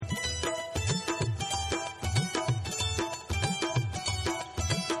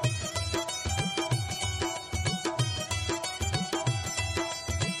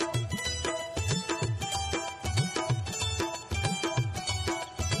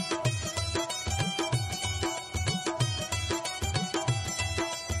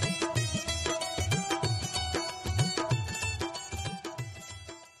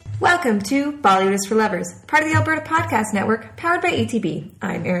Welcome to Bollywood is for Lovers, part of the Alberta Podcast Network, powered by ATB.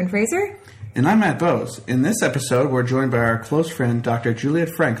 I'm Erin Fraser. And I'm Matt Bose. In this episode, we're joined by our close friend, Dr. Juliet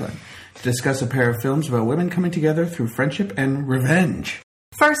Franklin, to discuss a pair of films about women coming together through friendship and revenge.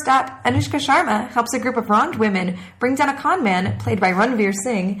 First up, Anushka Sharma helps a group of wronged women bring down a con man, played by Ranveer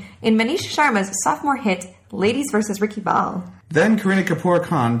Singh, in Manish Sharma's sophomore hit, Ladies vs. Ricky Ball. Then Kareena Kapoor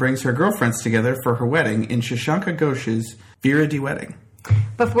Khan brings her girlfriends together for her wedding in Shashanka Ghosh's Veera Wedding.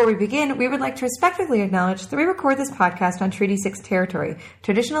 Before we begin, we would like to respectfully acknowledge that we record this podcast on Treaty 6 territory,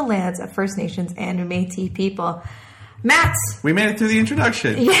 traditional lands of First Nations and Métis people. Matt! We made it through the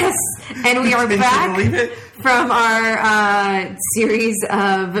introduction. Yes, and we are back Can you believe it? From our series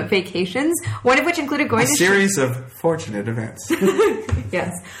of vacations, one of which included going to... A series of fortunate events.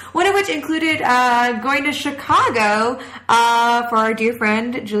 Yes. One of which included going to Chicago for our dear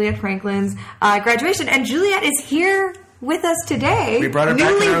friend Juliet Franklin's graduation. And Juliet is here with us today. We brought her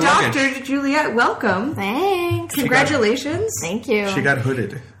back Newly in our doctored luggage. Juliet, welcome. Thanks. Congratulations. Thank you. She got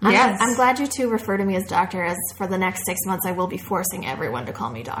hooded. Yes. I'm glad you two refer to me as doctor, as for the next 6 months I will be forcing everyone to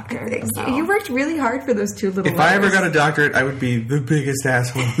call me doctor. So. You worked really hard for those two little If I ever letters. got a doctorate, I would be the biggest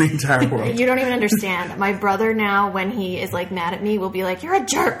asshole in the entire world. You don't even understand. My brother now, when he is like mad at me, will be like, "You're a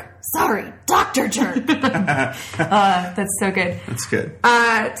jerk. Sorry, Dr. Jerk." That's so good. That's good.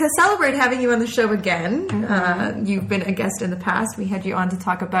 To celebrate having you on the show again, you've been a guest in the past. We had you on to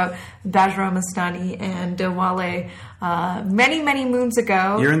talk about Bajra Mastani and Diwali many, many moons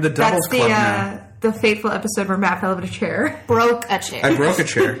ago. You're in the doubles club now. The fateful episode where Matt fell out of a chair. Broke a chair. I broke a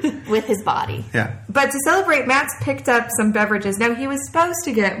chair. With his body. Yeah. But to celebrate, Matt's picked up some beverages. Now, he was supposed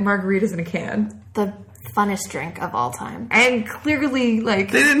to get margaritas in a can. The funnest drink of all time. And clearly, They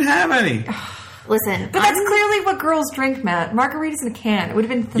didn't have any. Listen. But that's clearly what girls drink, Matt. Margaritas in a can. It would have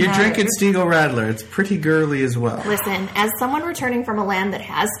been thematic. You're drinking Stiegel Radler. It's pretty girly as well. Listen, as someone returning from a land that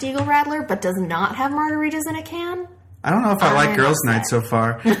has Stiegel Radler but does not have margaritas in a can... I don't know if I like I'm girls' upset. night so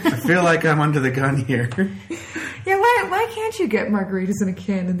far. I feel like I'm under the gun here. Yeah, why can't you get margaritas in a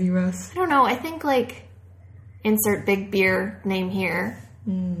can in the U.S.? I don't know. I think, insert big beer name here,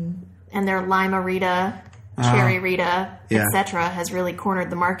 and their Lime-A-Rita, Cherry-Rita, yeah. etc. has really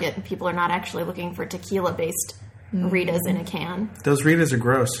cornered the market, and people are not actually looking for tequila-based Ritas in a can. Those Ritas are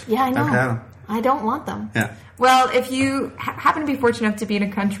gross. Yeah, I know. I've had them. I don't want them. Yeah. Well, if you happen to be fortunate enough to be in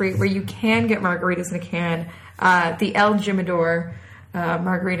a country where you can get margaritas in a can, the El Jimador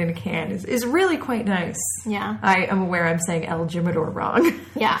margarita in a can is really quite nice. Yeah. I am aware I'm saying El Jimador wrong.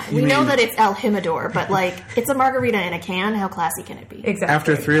 Yeah, we know that it's El Jimador, but, it's a margarita in a can. How classy can it be? Exactly.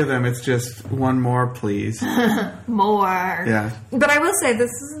 After 3 of them, it's just one more, please. More. Yeah. But I will say,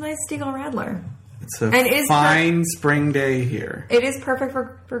 this is a nice Stiegel Radler. It's a And is fine spring day here. It is perfect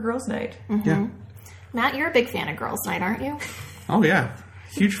for girls' night. Yeah. Matt, you're a big fan of girls' night, aren't you? Oh, yeah.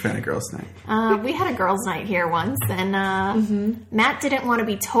 Huge fan of girls' night. We had a girls' night here once, and Matt didn't want to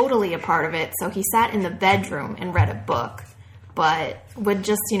be totally a part of it, so he sat in the bedroom and read a book, but would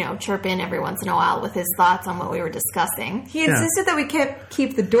just, chirp in every once in a while with his thoughts on what we were discussing. He insisted that we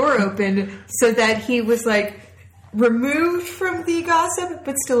keep the door open so that he was, removed from the gossip,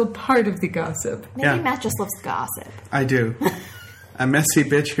 but still a part of the gossip. Maybe Matt just loves gossip. I do. A messy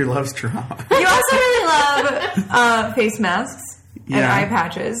bitch who loves drama. You also really love face masks and eye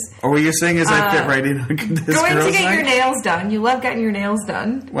patches. Or what you're saying is I fit right in on this Going girls' to get night? your nails done. You love getting your nails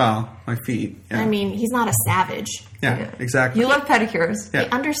done. Well, my feet. Yeah. I mean, he's not a savage. Yeah, exactly. You love pedicures. Yeah. He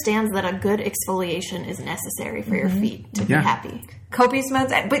understands that a good exfoliation is necessary for your feet to be Yeah. happy. Copious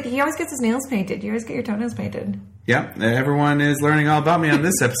amounts. But he always gets his nails painted. You always get your toenails painted. Yeah, everyone is learning all about me on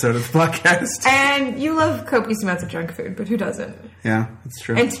this episode of the podcast. And you love copious amounts of junk food, but who doesn't? Yeah, that's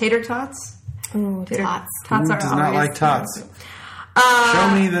true. And tater tots. Ooh, tots. Tots Who are does not always like tots? Show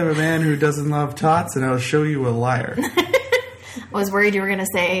me the man who doesn't love tots, and I'll show you a liar. I was worried you were going to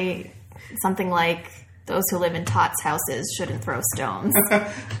say something like, those who live in tots' houses shouldn't throw stones.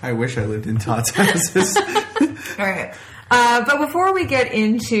 I wish I lived in tots' houses. All right. But before we get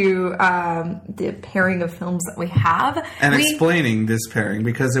into the pairing of films that we have... And explaining this pairing,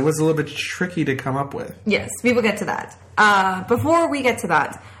 because it was a little bit tricky to come up with. Yes, we will get to that. Before we get to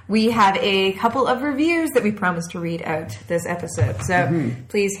that, we have a couple of reviews that we promised to read out this episode. So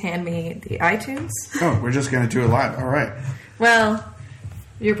please hand me the iTunes. Oh, we're just going to do it live. All right. Well,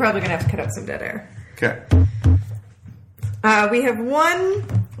 you're probably going to have to cut out some dead air. Okay. We have one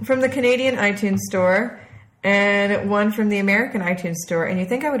from the Canadian iTunes store and one from the American iTunes store. And you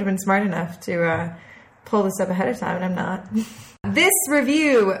think I would have been smart enough to pull this up ahead of time, and I'm not. This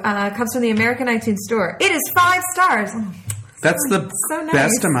review comes from the American iTunes store. It is 5 stars. That's the so nice.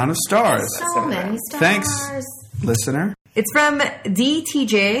 best amount of stars. So many stars. Thanks, listener. It's from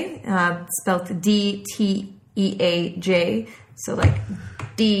DTJ, spelled DTEAJ. So like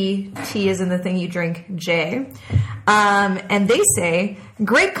D, T is in the thing you drink, J. And they say,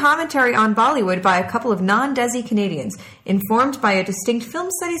 great commentary on Bollywood by a couple of non-Desi Canadians, informed by a distinct film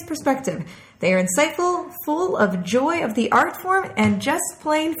studies perspective. They are insightful, full of joy of the art form, and just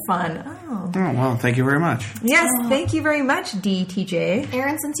plain fun. Oh, well, thank you very much. Yes, thank you very much, DTJ.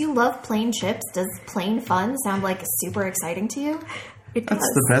 Aaron, since you love plain chips, does plain fun sound like super exciting to you? It That's does.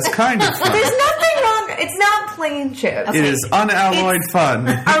 the best kind of fun. There's nothing wrong. It's not plain chips. It is unalloyed fun.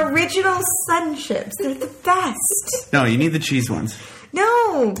 Original Sun chips. They're the best. No, you need the cheese ones.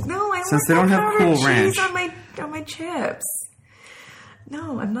 No, I Since they don't have Cool cheese Ranch. on my chips.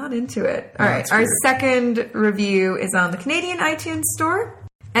 No, I'm not into it. All Oh, right, that's our weird. second review is on the Canadian iTunes store,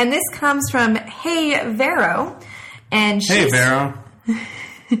 and this comes from Hey Vero, and Hey, Vero.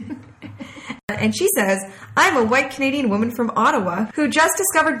 And she says, I'm a white Canadian woman from Ottawa who just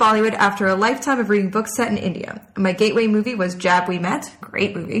discovered Bollywood after a lifetime of reading books set in India. My gateway movie was Jab We Met.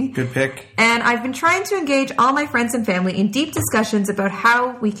 Great movie. Good pick. And I've been trying to engage all my friends and family in deep discussions about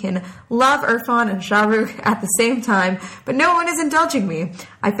how we can love Irfan and Shah Rukh at the same time, but no one is indulging me.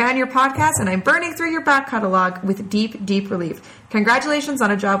 I found your podcast and I'm burning through your back catalog with deep, deep relief. Congratulations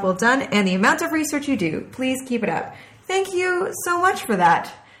on a job well done and the amount of research you do. Please keep it up. Thank you so much for that,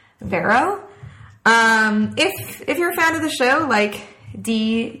 Vero. If you're a fan of the show, like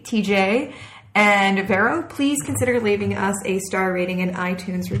DTJ and Vero, please consider leaving us a star rating and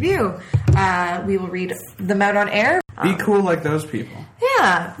iTunes review. We will read them out on air. Be cool like those people.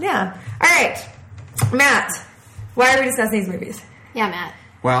 Yeah. All right, Matt, why are we discussing these movies? Yeah, Matt.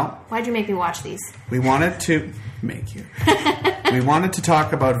 Well, Why'd you make me watch these? we wanted to make you. We wanted to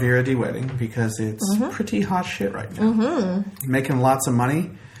talk about Vera D. Wedding because it's pretty hot shit right now. Making lots of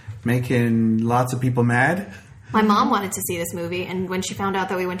money, making lots of people mad. My mom wanted to see this movie, and when she found out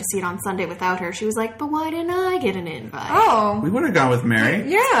that we went to see it on Sunday without her, she was like, but why didn't I get an invite? Oh, We would have gone with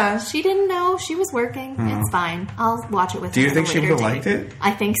Mary. yeah. She didn't know. She was working. It's fine. I'll watch it with her. Do you at a think she later would have date. liked it?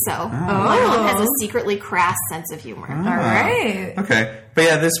 I think so. My mom has a secretly crass sense of humor. All right. Okay. But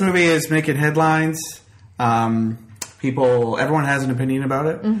yeah, this movie is making headlines. Everyone has an opinion about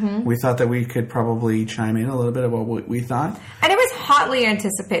it. We thought that we could probably chime in a little bit about what we thought. And it was hotly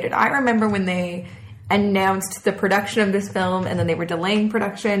anticipated. I remember when they announced the production of this film, and then they were delaying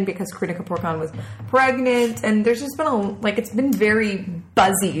production because Kareena Kapoor Khan was pregnant, and there's just been it's been very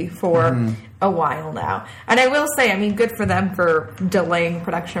buzzy for a while now. And I will say, I mean, good for them for delaying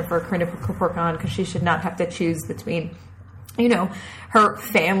production for Kareena Kapoor Khan, because she should not have to choose between, her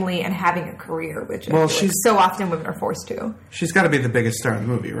family and having a career, which I feel like so often women are forced to. She's got to be the biggest star in the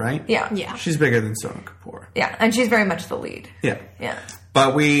movie, right? Yeah. Yeah. She's bigger than Sonam Kapoor. Yeah, and she's very much the lead. Yeah. Yeah.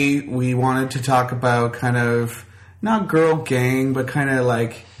 But we wanted to talk about kind of, not girl gang, but kind of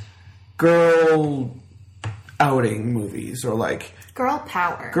like girl outing movies, or like Girl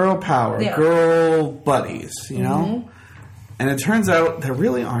power. girl power, Yeah. girl buddies, you know? And it turns out there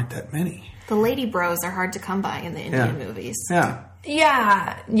really aren't that many. The lady bros are hard to come by in the Indian movies. Yeah.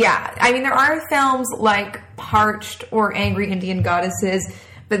 Yeah. I mean, there are films like Parched or Angry Indian Goddesses,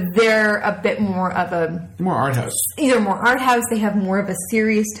 but they're a bit more of a... More art house. Either more art house, they have more of a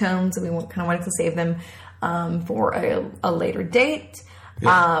serious tone, so we kind of wanted to save them for a later date.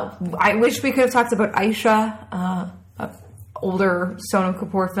 Yeah. I wish we could have talked about Aisha, an older Sonam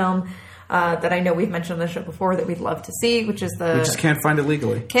Kapoor film that I know we've mentioned on the show before that we'd love to see, which is the... We just can't find it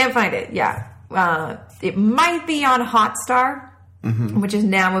legally. Can't find it, yeah. It might be on Hotstar, which is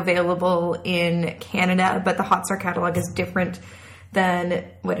now available in Canada, but the Hotstar catalog is different than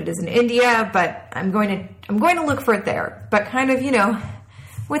what it is in India. But I'm going to look for it there. But kind of,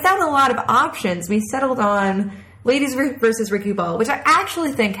 without a lot of options, we settled on Ladies versus Ricky Ball, which I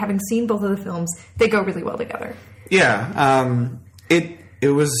actually think, having seen both of the films, they go really well together. Yeah. It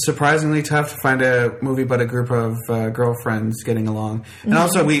was surprisingly tough to find a movie about a group of girlfriends getting along. And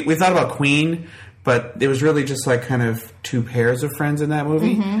also, we thought about Queen, but it was really just like kind of two pairs of friends in that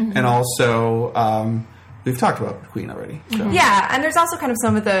movie. And also, we've talked about Queen already. So. Yeah, and there's also kind of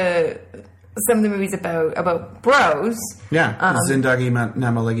some of the movies about bros. Yeah, Zindagi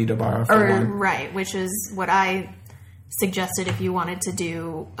Namalegi Dobara for one. Right, which is what I suggested if you wanted to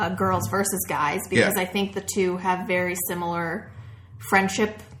do girls versus guys, because I think the two have very similar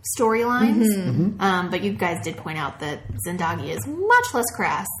friendship storylines. But you guys did point out that Zindagi is much less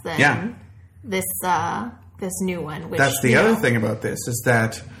crass than this new one. Which, That's the other thing about this, is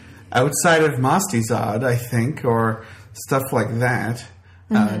that outside of Mastizad, I think, or stuff like that,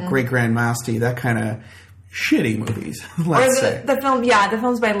 Great Grand Masti, that kind of, shitty movies, Or let's say. the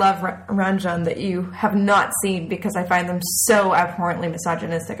films by Love Ranjan that you have not seen because I find them so abhorrently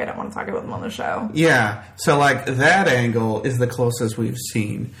misogynistic I don't want to talk about them on the show. Yeah, so like that angle is the closest we've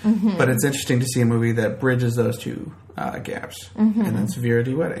seen, but it's interesting to see a movie that bridges those two gaps, and that's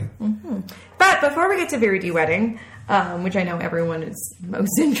Viridi Wedding. But before we get to Viridi Wedding, which I know everyone is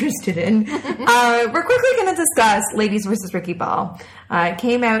most interested in, we're quickly going to discuss Ladies vs. Ricky Ball. It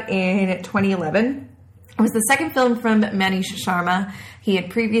came out in 2011. It was the second film from Manish Sharma. He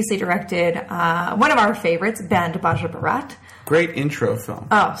had previously directed one of our favorites, Band Baja Barat. Great intro film.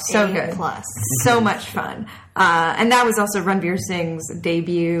 Oh, so good. A+. So much fun. And that was also Ranveer Singh's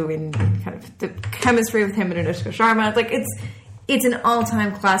debut and kind of the chemistry with him and Anushka Sharma. Like, it's an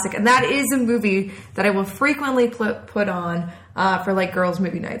all-time classic. And that is a movie that I will frequently put on for, like, girls'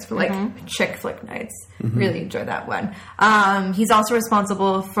 movie nights, for, like, chick flick nights. Really enjoy that one. He's also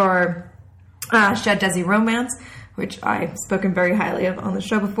responsible for Shad Desi Romance, which I've spoken very highly of on the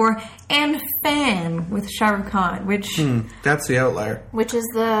show before, and Fan with Shah Rukh Khan, which... That's the outlier. Which is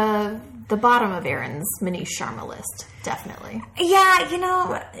the bottom of Aaron's Manish Sharma list, definitely. Yeah, you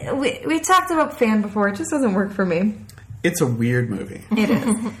know, we talked about Fan before. It just doesn't work for me. It's a weird movie. It is.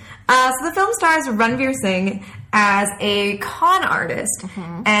 So the film stars Ranveer Singh as a con artist,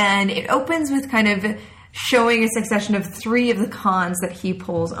 and it opens with kind of showing a succession of 3 of the cons that he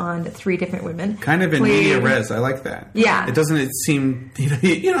pulls on 3 different women. Kind of in media res. I like that. Yeah. It doesn't seem...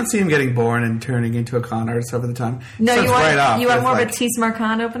 You don't see him getting born and turning into a con artist over the time. No, Starts you want more with, of a T-Smart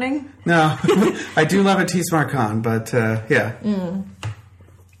Con opening? No. I do love a T-Smart Con, but yeah.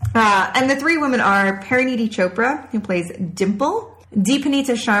 And the 3 women are Pariniti Chopra, who plays Dimple,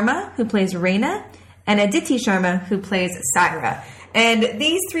 Deepanita Sharma, who plays Reina, and Aditi Sharma, who plays Saira. And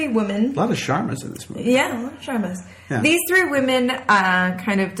these 3 women... A lot of Sharmas in this movie. Yeah, a lot of Sharmas. Yeah. These 3 women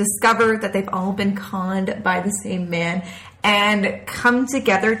kind of discover that they've all been conned by the same man and come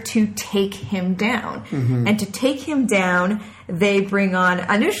together to take him down. And to take him down, they bring on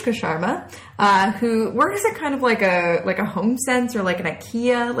Anushka Sharma, who works at kind of like a Home Sense or like an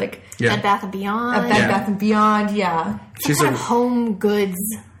IKEA, like Bed Bath & Beyond. a Bed Bath & Beyond, yeah. She's Kind of home goods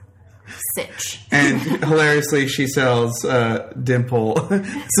sitch. And hilariously, she sells Dimple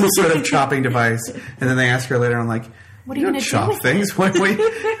some sort of chopping device, and then they ask her later on, like, What are you don't going to do chop with things?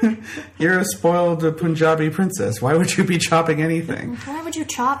 You're a spoiled Punjabi princess. Why would you be chopping anything? Why would you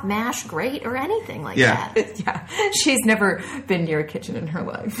chop, mash, grate, or anything like Yeah. that? Yeah, she's never been near a kitchen in her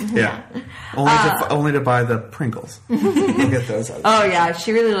life. Yeah, only to buy the Pringles. You get those. Oh yeah,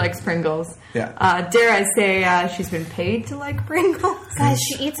 she really likes Pringles. Yeah. Dare I say she's been paid to like Pringles? Guys,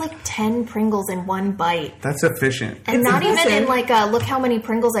 she eats like 10 Pringles in one bite. That's efficient. And It's not even impressive. in like a, look how many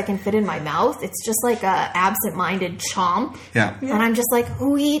Pringles I can fit in my mouth. It's just like a absent-minded chomp. Yeah. And I'm just like,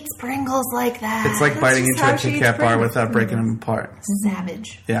 who eats Pringles like that? It's like biting just into how a she Kit eats Kat bar Pringles. without breaking them apart.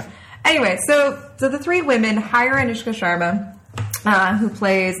 Savage. Yeah. Anyway, so the 3 women hire Anushka Sharma, who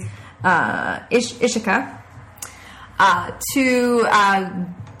plays Ishika, to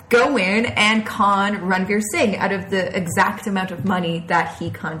go in and con Ranveer Singh out of the exact amount of money that he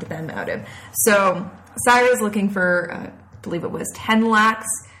conned them out of. So Saira's looking for, I believe it was 10 lakhs.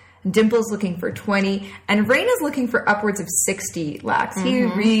 Dimple's looking for 20, and Reina's looking for upwards of 60 lakhs. He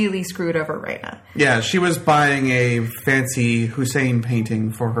really screwed over Reina. Yeah, she was buying a fancy Hussein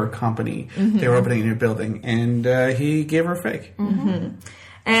painting for her company. They were opening a new building, and he gave her a fake.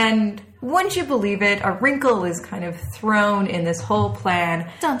 And wouldn't you believe it, a wrinkle is kind of thrown in this whole plan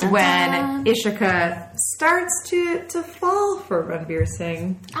Dun, dun, when dun. Ishika starts to fall for Ranveer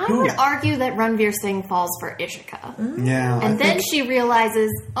Singh. I would argue that Ranveer Singh falls for Ishika. Yeah. And then she realizes,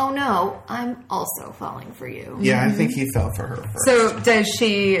 oh no, I'm also falling for you. Yeah, I think he fell for her first. So does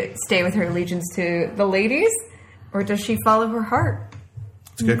she stay with her allegiance to the ladies, or does she follow her heart?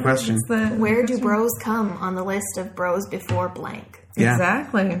 It's a good question. Where do bros come on the list of bros before blank? Yeah.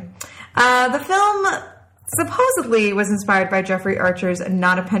 Exactly. The film supposedly was inspired by Jeffrey Archer's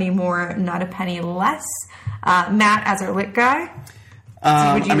Not a Penny More, Not a Penny Less. Matt, as our lit guy.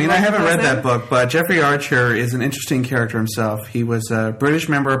 would you I mean, like I to haven't go read there? that book, but Jeffrey Archer is an interesting character himself. He was a British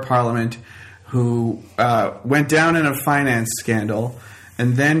member of Parliament who went down in a finance scandal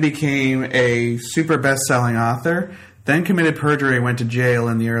and then became a super best-selling author, then committed perjury and went to jail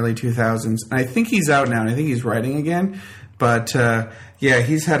in the early 2000s. And I think he's out now, and I think he's writing again. But, yeah,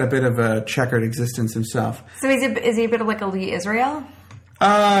 he's had a bit of a checkered existence himself. So is he a bit of like a Lee Israel?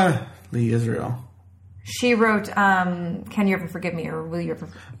 Lee Israel. She wrote, Can You Ever Forgive Me? Or Will You Ever,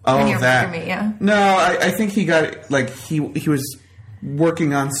 Oh, Can You Ever that. Forgive Me? Yeah. No, I think he got, like, he was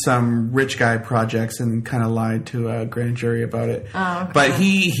working on some rich guy projects and kind of lied to a grand jury about it. Oh, okay. But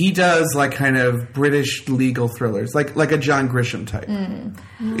he does like kind of British legal thrillers, like a John Grisham type.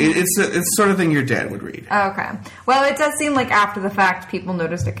 It's the sort of thing your dad would read. Okay. Well, it does seem like after the fact, people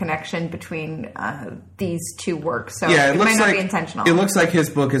noticed a connection between these two works. So Yeah, it looks might not like be intentional. It looks like his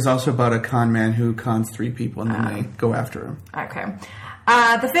book is also about a con man who cons 3 people and then they go after him. Okay.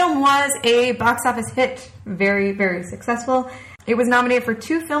 The film was a box office hit. Very, very successful. It was nominated for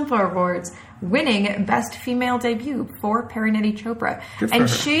 2 Filmfare Awards, winning Best Female Debut for Parineeti Chopra. Good for And her.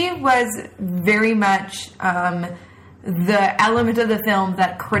 she was very much the element of the film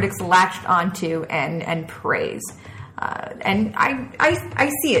that critics latched onto and praised. And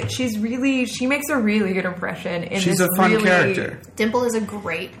I see it. She makes a really good impression. She's this a fun really- character. Dimple is a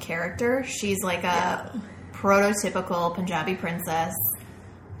great character. She's like a prototypical Punjabi princess,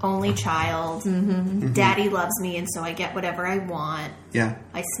 only child. Daddy loves me, and so I get whatever I want. Yeah.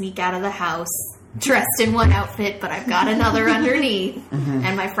 I sneak out of the house dressed in one outfit, but I've got another underneath,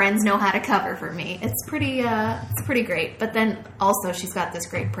 and my friends know how to cover for me. It's pretty great. But then also she's got this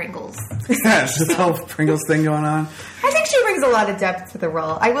great Pringles. Yeah, it's this whole Pringles thing going on. I think she brings a lot of depth to the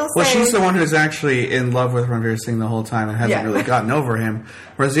role. I will say. Well, she's the one who's actually in love with Ranveer Singh the whole time and hasn't Yeah. really gotten over him.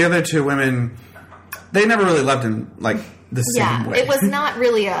 Whereas the other 2 women, they never really loved him like the same Yeah, way. it was not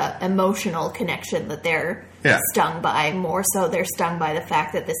really a emotional connection that they're Yeah. stung by. More so, they're stung by the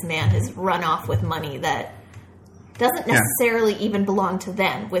fact that this man has run off with money that doesn't necessarily even belong to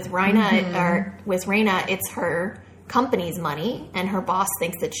them. With Raina, it's her company's money, and her boss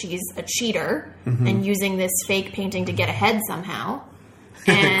thinks that she's a cheater and using this fake painting to get ahead somehow.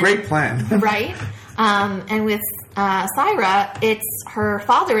 And, Great plan. right? And with Syra, it's her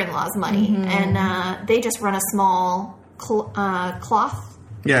father-in-law's money, and they just run a small cloth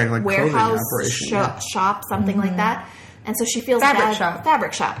Yeah, like clothing warehouse operation. shop, something like that. And so she feels Fabric bad. shop.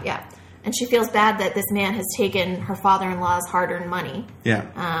 Fabric shop, yeah. And she feels bad that this man has taken her father-in-law's hard-earned money. Yeah.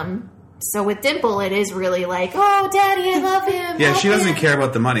 So with Dimple, it is really like, oh, Daddy, I love him. Yeah, help she doesn't him." care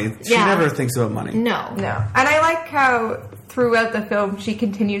about the money. She Yeah. never thinks about money. No. No. And I like how throughout the film she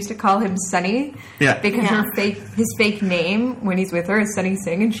continues to call him Sunny. Yeah. Because Yeah. his fake name when he's with her is Sunny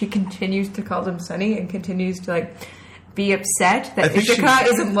Singh, and she continues to call him Sunny and continues to like be upset I that think Ishika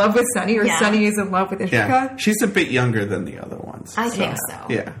is in love with Sunny or Yeah. Sunny is in love with Ishika. Yeah. She's a bit younger than the other ones. I think so.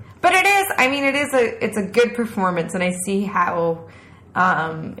 Yeah. But it's a good performance, and I see how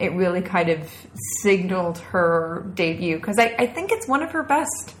it really kind of signaled her debut because I think it's one of her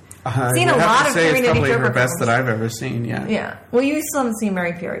best. I've seen a would have lot to of say it's Parineeti probably her Chopra best films. that I've ever seen, yeah. Yeah. Well, you still haven't seen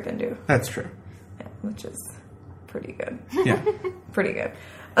Mary Fiore Bindu, That's true. which is pretty good. Yeah. Pretty good.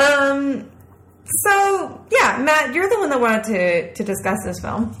 So yeah, Matt, you're the one that wanted to discuss this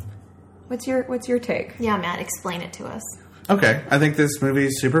film. What's your take? Yeah, Matt, explain it to us. Okay, I think this movie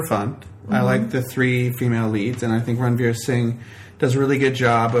is super fun. I like the 3 female leads, and I think Ranveer Singh does a really good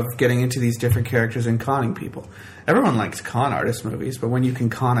job of getting into these different characters and conning people. Everyone likes con artist movies, but when you can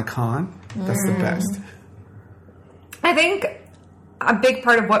con a con, that's the best. I think a big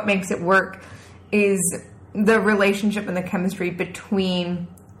part of what makes it work is the relationship and the chemistry between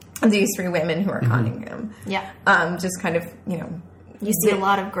these 3 women who are conning him. Yeah. Just kind of, You see a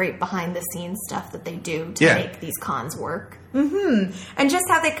lot of great behind-the-scenes stuff that they do to Yeah. make these cons work. and just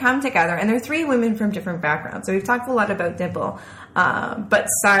how they come together. And they're 3 women from different backgrounds. So we've talked a lot about Dimple, but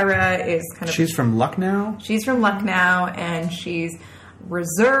Syra is kind of... She's from Lucknow? She's from Lucknow, and she's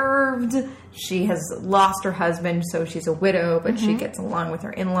reserved. She has lost her husband, so she's a widow, but she gets along with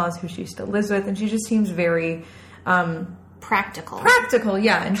her in-laws, who she still lives with, and she just seems very Practical.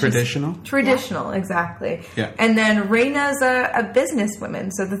 yeah. And she's Traditional? traditional, exactly. Yeah. And then Raina's a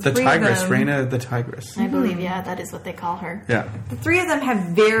businesswoman, so the The 3 Tigress, of them... Raina the Tigress. I believe, yeah, that is what they call her. Yeah. The 3 of them have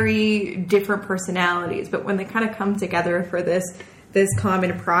very different personalities, but when they kind of come together for this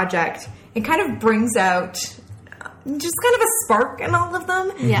common project, it kind of brings out just kind of a spark in all of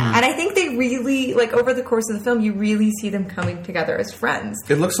them. Yeah. And I think they really, like, over the course of the film, you really see them coming together as friends.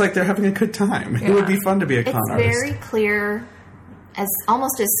 It looks like they're having a good time. It would be fun to be a con It's artist. very clear,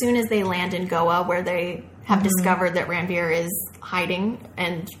 almost as soon as they land in Goa, where they have discovered that Ranveer is hiding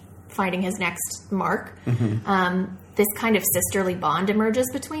and finding his next mark. This kind of sisterly bond emerges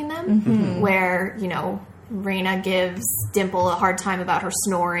between them, where Raina gives Dimple a hard time about her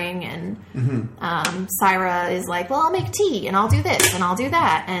snoring, and Syra is like, "Well, I'll make tea, and I'll do this, and I'll do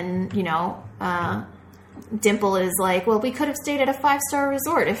that," and Dimple is like, well, we could have stayed at a 5-star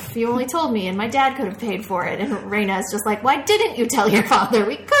resort if you only told me, and my dad could have paid for it. And Raina is just like, why didn't you tell your father?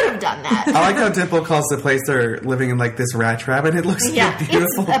 We could have done that. I like how Dimple calls the place they're living in like this rat trap, and it looks like a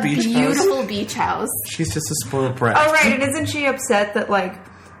beautiful it's a beach beautiful house. beach house. She's just a spoiled brat. Oh, right. And isn't she upset that, like,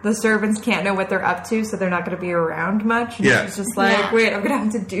 the servants can't know what they're up to, so they're not going to be around much? And Yeah. she's just like, Yeah. wait, I'm going to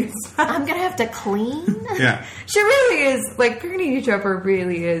have to do stuff. I'm going to have to clean. Yeah. She really is, like, Parineeti Chopra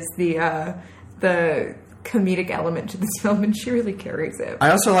really is the comedic element to this film, and she really carries it.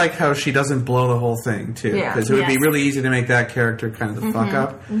 I also like how she doesn't blow the whole thing, too. Yeah. Because it would be Yes. really easy to make that character kind of the fuck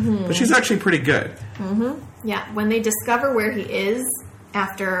up. But she's actually pretty good. Yeah, when they discover where he is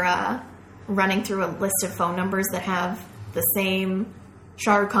after running through a list of phone numbers that have the same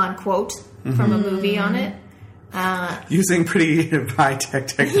Shah Rukh Khan quote from a movie on it. Using pretty high-tech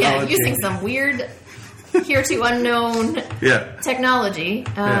technology. Yeah, using some weird, hereto unknown Yeah. technology.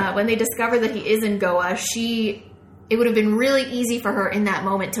 Yeah. When they discover that he is in Goa, it would have been really easy for her in that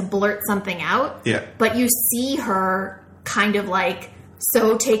moment to blurt something out. Yeah. But you see her kind of like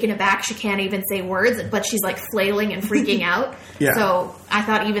so taken aback she can't even say words, but she's like flailing and freaking out. Yeah. So I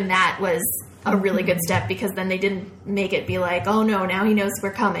thought even that was a really good step, because then they didn't make it be like, oh no, now he knows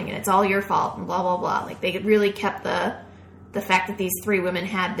we're coming and it's all your fault and blah blah blah. Like they really kept the fact that these three women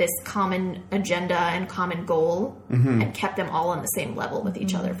had this common agenda and common goal and kept them all on the same level with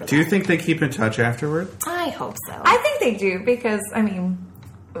each other for Do you think they keep in touch afterward? I hope so. I think they do, because, I mean,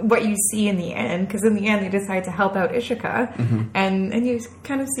 what you see in the end, because in the end they decide to help out Ishika, and you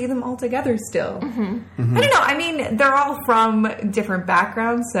kind of see them all together still. I don't know. I mean, they're all from different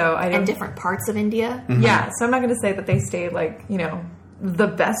backgrounds, so I don't... and different parts of India. Yeah, so I'm not going to say that they stay, like, you know, the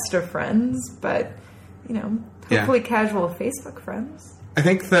best of friends, but, you know, hopefully casual Facebook friends. I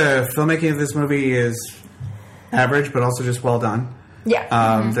think the filmmaking of this movie is average, but also just well done.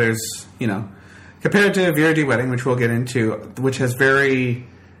 Yeah. There's, you know, compared to Vera D. Wedding, which we'll get into, which has very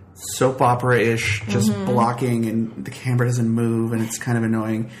soap opera-ish, just blocking, and the camera doesn't move, and it's kind of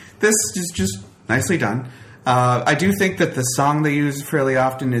annoying. This is just nicely done. I do think that the song they use fairly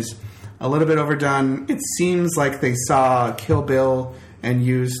often is a little bit overdone. It seems like they saw Kill Bill and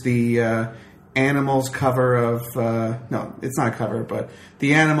used the Animals cover of... no, it's not a cover, but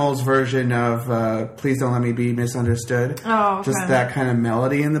the Animals version of Please Don't Let Me Be Misunderstood. Oh, okay. Just that kind of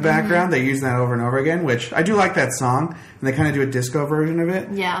melody in the background. They use that over and over again, which I do like that song, and they kind of do a disco version of it.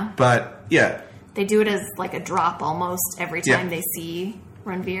 Yeah. But, yeah. They do it as like a drop almost every Yeah. time they see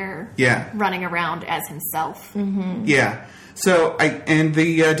Ranveer Yeah. running around as himself. Yeah. So, and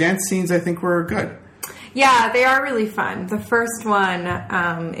the dance scenes, I think, were good. Yeah, they are really fun. The first one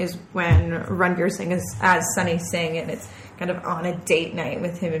is when Ranveer Singh is as Sunny Singh, and it's kind of on a date night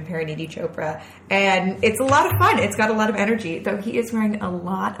with him and Parineeti Chopra, and it's a lot of fun. It's got a lot of energy, though he is wearing a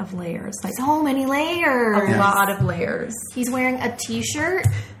lot of layers, like So many layers. a lot of layers. He's wearing a t-shirt,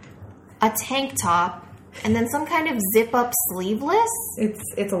 a tank top, and then some kind of zip-up sleeveless,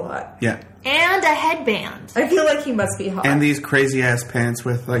 It's a lot. Yeah. and a headband. I feel like he must be hot. And these crazy-ass pants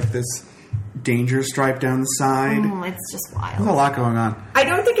with, like, this danger stripe down the side. It's just There's a wild. lot going on. I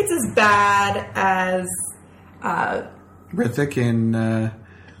don't think it's as bad as Hrithik in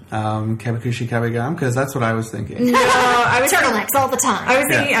Kabikushi Kabigam, because that's what I was thinking. no. I was Turtlenecks all the time. I was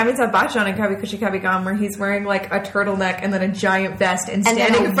thinking Yeah. Amitabh Bachchan in Kabikushi Kabigam, where he's wearing like a turtleneck and then a giant vest and and then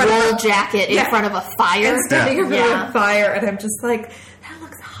standing a in front wool of jacket in Yeah. front of a fire. and standing in front Yeah. of a fire, and I'm just like, that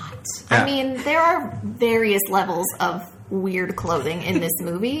looks hot. Yeah. I mean, there are various levels of weird clothing in this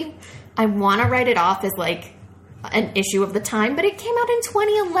movie. I want to write it off as like an issue of the time, but it came out in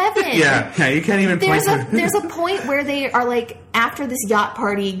 2011. Yeah, you can't even point There's a point where they are like, after this yacht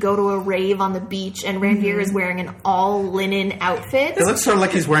party, go to a rave on the beach, and Ranveer is wearing an all linen outfit. It looks sort of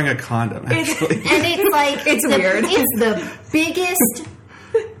like he's wearing a condom, actually. And it's like It's weird. It's the biggest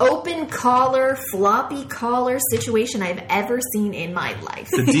open collar, floppy collar situation I've ever seen in my life.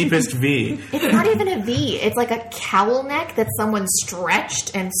 The deepest V. It's not even a V. It's like a cowl neck that someone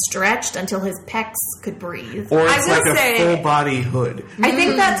stretched and stretched until his pecs could breathe. Or I it's will like a say- full body hood. I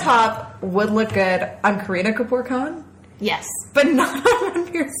think that top would look good on Kareena Kapoor Khan, Yes. but not on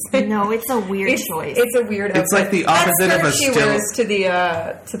Ranveer Singh. No, it's a weird choice. It's a weird. It's like the opposite that of a skirt she still-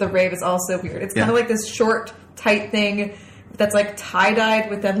 wears to the rave is also weird. It's kind Yeah. of like this short, tight thing that's like tie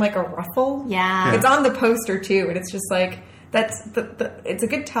dyed with then like a ruffle. Yeah. It's on the poster too, and it's just like that's it's a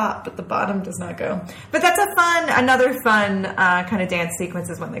good top, but the bottom does not go. But that's another fun kind of dance sequence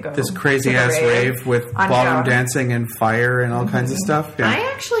is when they go This to crazy the ass rave with on ballroom Goa. dancing and fire and all kinds of stuff. Yeah. I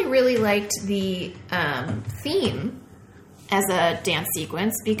actually really liked the theme as a dance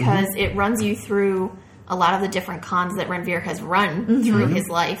sequence because it runs you through a lot of the different cons that Ranveer has run through his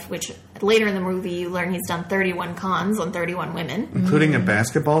life, which later in the movie you learn he's done 31 cons on 31 women. Including a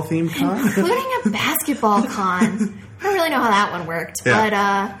basketball themed con? Including a basketball con. I don't really know how that one worked,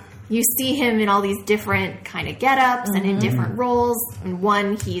 but you see him in all these different kind of get-ups and in different roles. In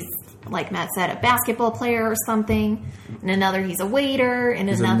one, he's, like Matt said, a basketball player or something. In another, he's a waiter. In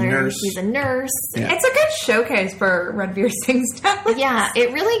another, he's a nurse. Yeah. It's a good showcase for Ranveer Singh's talent. Yeah,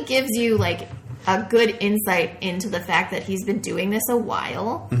 it really gives you, like, a good insight into the fact that he's been doing this a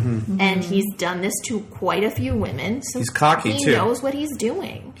while, and he's done this to quite a few women. So he's cocky, he too. He knows what he's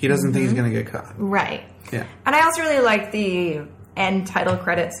doing. He doesn't think he's going to get caught. Right. Yeah. And I also really like the end title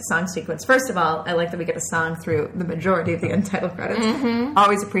credits song sequence. First of all, I like that we get a song through the majority of the end title credits.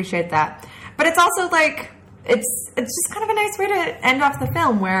 Always appreciate that. But it's also like, it's just kind of a nice way to end off the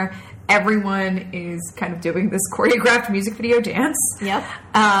film where everyone is kind of doing this choreographed music video dance. Yep.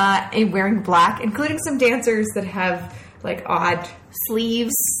 And wearing black, including some dancers that have like odd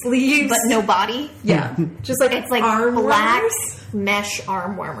sleeves, but no body. Yeah. Just like it's like arm black warmers. Mesh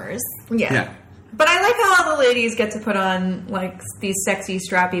arm warmers. Yeah. But I like how all the ladies get to put on like these sexy,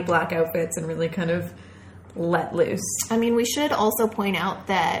 strappy black outfits and really kind of let loose. I mean, we should also point out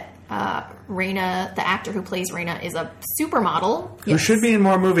that Raina, the actor who plays Raina, is a supermodel. Who should be in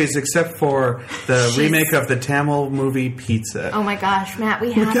more movies except for the remake of the Tamil movie Pizza. Oh my gosh, Matt,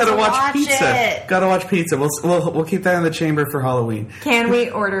 we have gotta to watch Pizza. it. Gotta watch Pizza. We'll keep that in the chamber for Halloween. Can we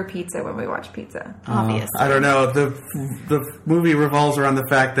order pizza when we watch Pizza? Obviously. I don't know. The movie revolves around the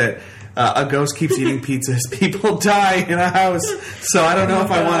fact that a ghost keeps eating pizza as people die in a house. So I don't know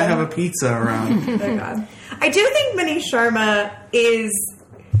if I want to have a pizza around. Oh God. I do think Manish Sharma is,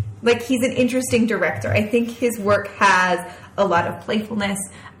 like, he's an interesting director. I think his work has a lot of playfulness.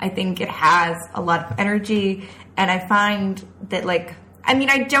 I think it has a lot of energy. And I find that, like, I mean,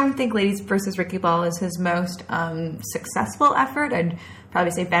 I don't think Ladies vs. Ricky Ball is his most successful effort. I'd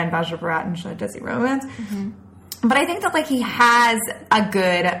probably say Ban Bajra Barat and Shana Desi Romance. But I think that, like, he has a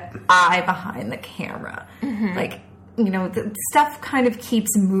good eye behind the camera. Like, you know, the stuff kind of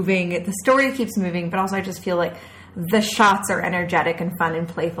keeps moving. The story keeps moving, but also I just feel like the shots are energetic and fun and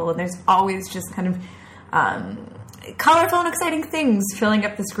playful, and there's always just kind of colorful and exciting things filling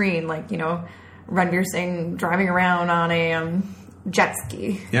up the screen, like, you know, Ranveer Singh driving around on a jet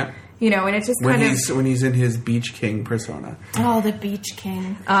ski. Yeah. You know, and it's just kind of... When he's in his Beach King persona. Oh, the Beach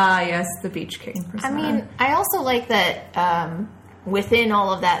King. Yes, the Beach King persona. I mean, I also like that within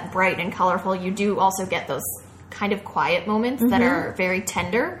all of that bright and colorful, you do also get those kind of quiet moments that are very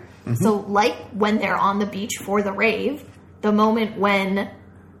tender. So, like when they're on the beach for the rave, the moment when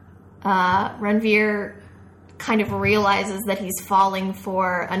Ranveer kind of realizes that he's falling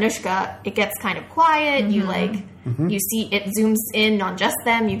for Anushka, it gets kind of quiet. You you see it zooms in on just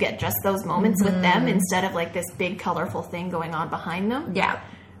them. You get just those moments with them instead of like this big colorful thing going on behind them. Yeah.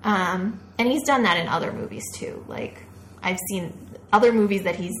 And he's done that in other movies too. Like I've seen other movies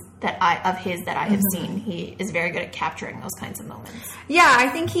that I have seen. He is very good at capturing those kinds of moments. Yeah, I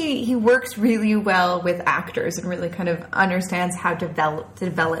think he works really well with actors and really kind of understands how to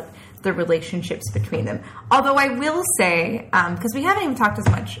develop the relationships between them. Although I will say, because we haven't even talked as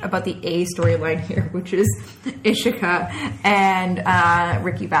much about the A storyline here, which is Ishika and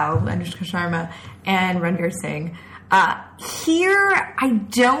Ricky Bal, Anushka Sharma, and Ranveer Singh. Here, I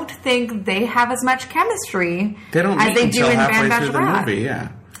don't think they have as much chemistry as they do in Ban Bajra Barat.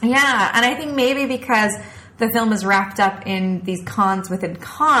 Yeah, and I think maybe because the film is wrapped up in these cons within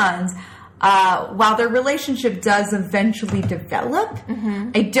cons, while their relationship does eventually develop,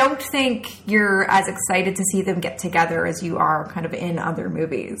 I don't think you're as excited to see them get together as you are kind of in other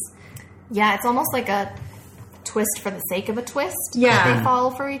movies. Yeah, it's almost like a twist for the sake of a twist. Yeah. They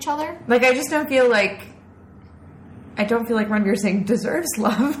fall for each other. Like, I just don't feel like Ranveer Singh deserves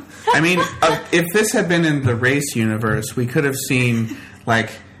love. I mean, if this had been in the Race universe, we could have seen,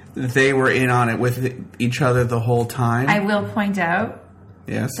 like, they were in on it with each other the whole time. I will point out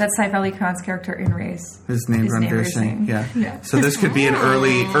Yes. that Saif Ali Khan's character in Race. His name's Ranveer Singh. Yeah. So this could be an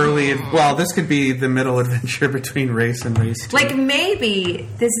early. Well, this could be the middle adventure between Race and Race 2. Like, maybe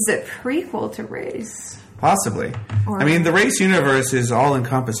this is a prequel to Race. Possibly. I mean, the Race universe is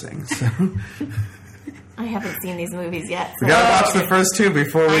all-encompassing, so... I haven't seen these movies yet. So We gotta watch the first two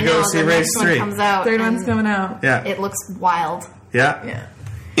before we go see Race 3. One comes out. Third one's coming out. Yeah. It looks wild. Yeah.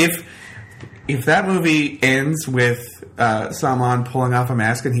 If that movie ends with Salman pulling off a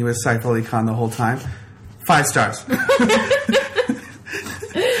mask and he was Saif Ali Khan the whole time, 5 stars.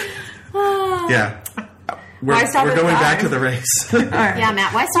 Yeah. We're going back to the Race. Yeah,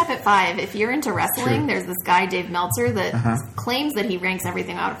 Matt, why stop at 5? If you're into wrestling, there's this guy, Dave Meltzer, that claims that he ranks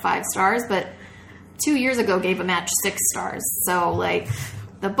everything out of 5 stars, but 2 years ago gave a match 6 stars. So, like,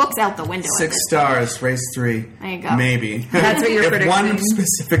 the book's out the window. 6 stars, race 3. There you go. Maybe. That's what you're if predicting. one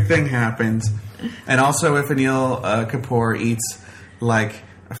specific thing happens. And also if Anil Kapoor eats, like,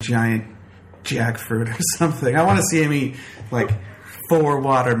 a giant jackfruit or something. I want to see him eat, like, 4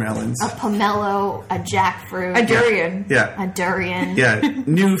 watermelons. A pomelo, a jackfruit. A durian. Yeah. A durian. Yeah.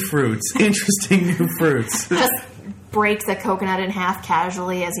 New fruits. Interesting new fruits. Just breaks a coconut in half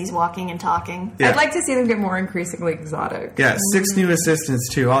casually as he's walking and talking. Yeah. I'd like to see them get more increasingly exotic. Yeah, 6 new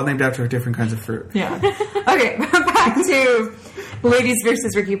assistants, too, all named after different kinds of fruit. Yeah. Okay, back to Ladies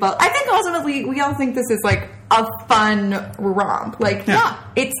versus Ricky Ball. I think ultimately we all think this is like a fun romp. Like, Yeah.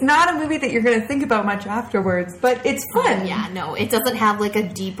 it's not a movie that you're going to think about much afterwards, but it's fun. Yeah, no, it doesn't have like a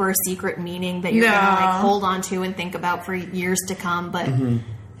deeper secret meaning that you're No. gonna like hold on to and think about for years to come. But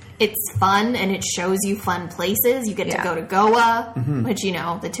it's fun and it shows you fun places. You get to Yeah. go to Goa, which you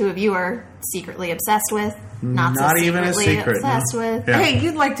know the two of you are secretly obsessed with. Not so even a secretly secret, no. obsessed with. Yeah. Hey,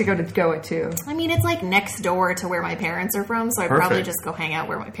 you'd like to go to Goa too. I mean, it's like next door to where my parents are from, so I'd probably Perfect. just go hang out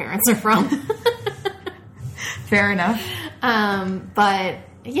where my parents are from. Fair enough. But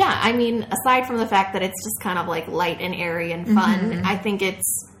yeah, I mean, aside from the fact that it's just kind of like light and airy and fun, I think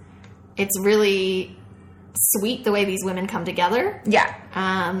it's really sweet the way these women come together. Yeah.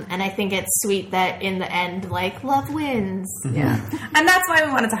 And I think it's sweet that in the end, like, love wins. Yeah. And that's why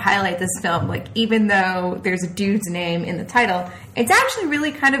we wanted to highlight this film. Like, even though there's a dude's name in the title, it's actually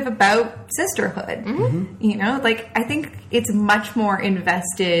really kind of about sisterhood. You know, like, I think it's much more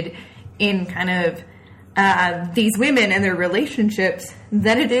invested in kind of these women and their relationships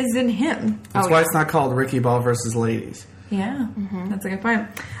than it is in him. That's why it's not called Ricky Ball versus Ladies. Yeah, that's a good point.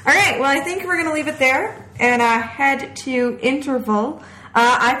 All right, well, I think we're going to leave it there and head to interval.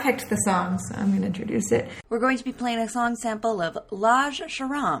 I picked the song, so I'm going to introduce it. We're going to be playing a song sample of Laj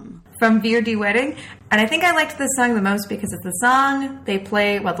Sharam. From VRD Wedding. And I think I liked this song the most because it's the song they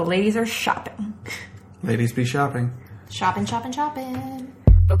play while the ladies are shopping. Ladies be shopping. Shopping, shopping, shopping.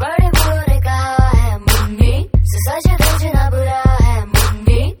 बड़े बुरे का है मुन्नी सज धज ना बुरा है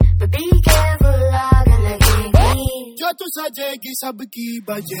Munni be careful आग लगेगी जो तू सजेगी सबकी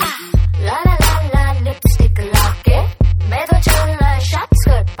बजेगी ला ला ला ला लिपस्टिक लाके मैं तो चलना है शॉर्ट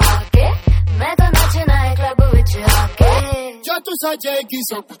स्कर्ट पाके मैं तो नचना है क्लब विच आके जो तू सजेगी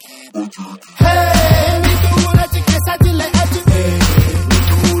सबकी बजेगी हे नी तू रच के सजले अज नी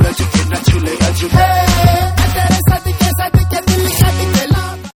तू रच के नचले अज हे तेरे सदके सदके दिल कट के ला.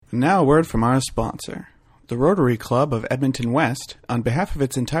 Now a word from our sponsor. The Rotary Club of Edmonton West, on behalf of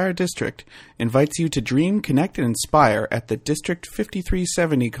its entire district, invites you to dream, connect, and inspire at the District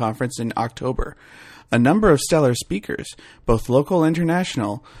 5370 conference in October. A number of stellar speakers, both local and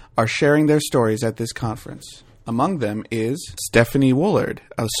international, are sharing their stories at this conference. Among them is Stephanie Woolard,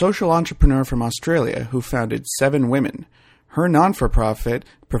 a social entrepreneur from Australia who founded 7 Women. Her non-for-profit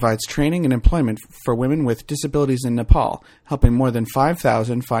provides training and employment for women with disabilities in Nepal, helping more than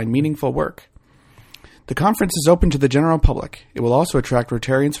 5,000 find meaningful work. The conference is open to the general public. It will also attract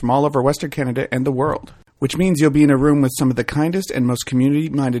Rotarians from all over Western Canada and the world, which means you'll be in a room with some of the kindest and most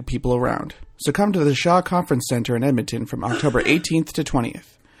community-minded people around. So come to the Shaw Conference Center in Edmonton from October 18th to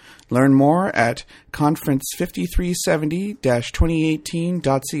 20th. Learn more at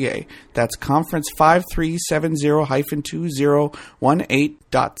conference5370-2018.ca. That's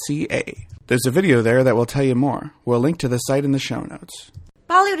conference5370-2018.ca. There's a video there that will tell you more. We'll link to the site in the show notes.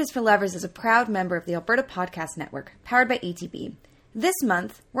 Bollywood is for Lovers is a proud member of the Alberta Podcast Network, powered by ATB. This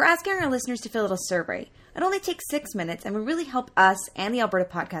month, we're asking our listeners to fill out a survey. It only takes 6 minutes and will really help us and the Alberta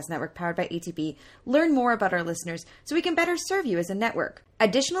Podcast Network, powered by ATB, learn more about our listeners so we can better serve you as a network.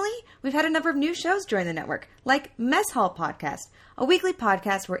 Additionally, we've had a number of new shows join the network, like Mess Hall Podcast, a weekly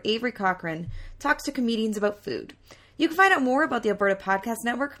podcast where Avery Cochran talks to comedians about food. You can find out more about the Alberta Podcast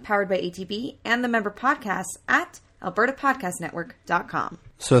Network, powered by ATB, and the member podcasts at albertapodcastnetwork.com.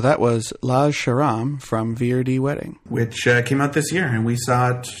 So that was Laj Sharam from VRD Wedding, which came out this year, and we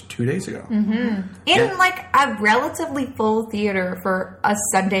saw it 2 days ago. In like a relatively full theater for a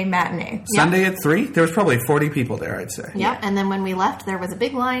Sunday matinee. Sunday at 3? There was probably 40 people there, I'd say. Yep, and then when we left, there was a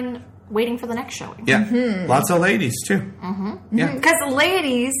big line waiting for the next showing. Yeah. Lots of ladies, too. Yeah. Because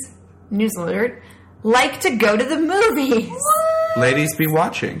ladies, news alert, like to go to the movies. Ladies be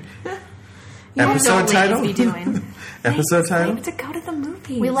watching. What Episode don't title? ladies be doing? Episode title? Like to go to the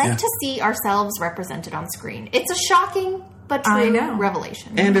movies. We like to see ourselves represented on screen. It's a shocking but I true know.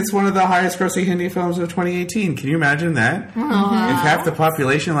 revelation. And it's one of the highest grossing Hindi films of 2018. Can you imagine that? If half the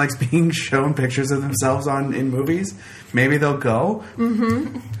population likes being shown pictures of themselves in movies, maybe they'll go.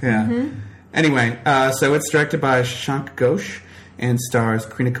 Yeah. Anyway, so it's directed by Shashank Ghosh, and stars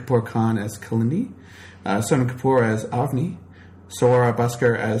Kareena Kapoor Khan as Kalindi, Sonam Kapoor as Avni, Sora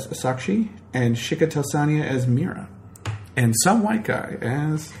Bhaskar as Sakshi, and Shikha Talsania as Mira, and some white guy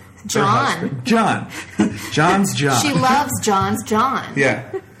as John. John. John's John. She loves John's John.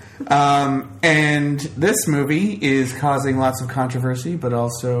 Yeah. And this movie is causing lots of controversy, but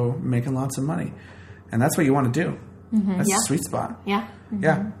also making lots of money. And that's what you want to do. That's Yeah. a sweet spot. Yeah.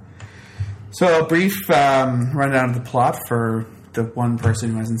 Yeah. So a brief rundown of the plot for the one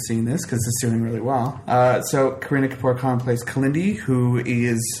person who hasn't seen this, because it's doing really well. So Kareena Kapoor Khan plays Kalindi, who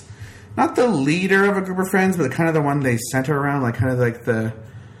is not the leader of a group of friends, but kind of the one they center around, like kind of like the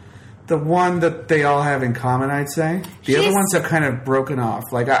one that they all have in common, I'd say. The other ones have kind of broken off.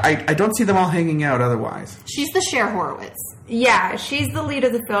 Like, I don't see them all hanging out otherwise. She's the Cher Horowitz. Yeah, she's the lead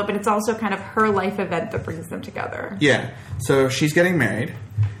of the film, but it's also kind of her life event that brings them together. Yeah. So she's getting married,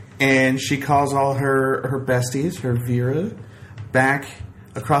 and she calls all her besties, her Vera, back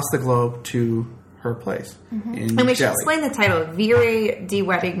across the globe to her place in And we should Delhi. explain the title. Vire de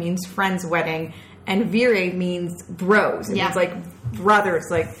wedding means friend's wedding, and Vire means bros. It Yeah. means like brothers,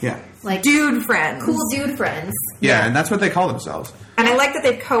 like Yeah. Like dude friends. cool dude friends. Yeah, and that's what they call themselves. And I like that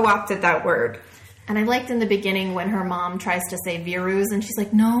they co-opted that word. And I liked in the beginning when her mom tries to say Virus, and she's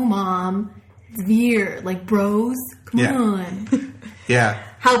like, "No, mom, it's Veer, like bros. Come Yeah. on." Yeah.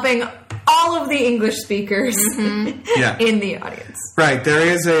 Helping all of the English speakers Yeah. in the audience. Right. There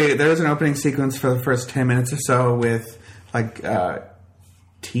is an opening sequence for the first 10 minutes or so with like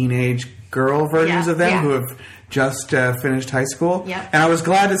teenage girl versions Yeah, of them yeah. who have just finished high school. Yep. And I was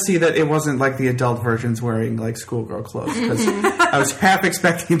glad to see that it wasn't like the adult versions wearing like schoolgirl clothes, because I was half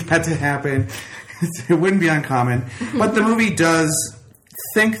expecting that to happen. It wouldn't be uncommon. But the movie does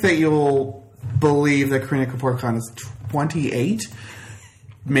think that you'll believe that Kareena Kapoor Khan is 28,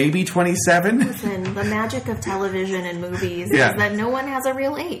 maybe 27. And the magic of television and movies Yeah. is that no one has a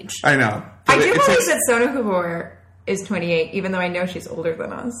real age. I know. I But do it believe takes- that Sonam Kapoor is 28, even though I know she's older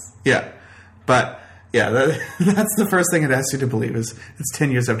than us. Yeah, but yeah, that's the first thing it asks you to believe is it's 10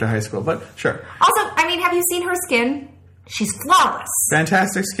 years after high school. But sure, Also, I mean, have you seen her skin? She's flawless.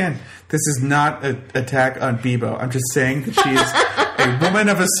 fantastic skin. This is not an attack on Bebo. I'm just saying that she is a woman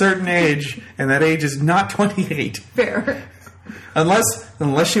of a certain age, and that age is not 28, Fair.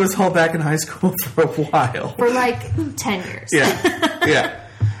 unless she was held back in high school for a while. For like 10 years. Yeah, yeah.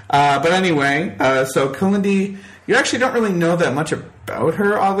 But anyway, so Kalindi, you actually don't really know that much about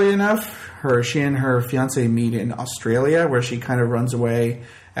her, oddly enough. She and her fiance meet in Australia, where she kind of runs away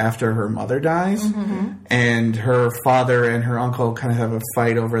after her mother dies. And her father and her uncle kind of have a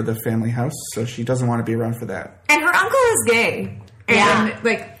fight over the family house, so she doesn't want to be around for that. And her uncle is gay. And, Yeah.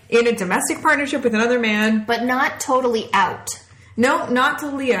 like, in a domestic partnership with another man. But not totally out. No, not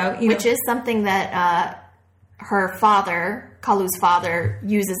totally out. Which is something that her father, Kalu's father,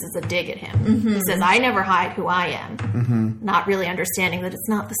 uses as a dig at him. He says, "I never hide who I am." Not really understanding that it's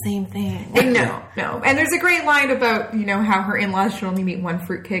not the same thing. No. And there's a great line about, how her in-laws should only meet one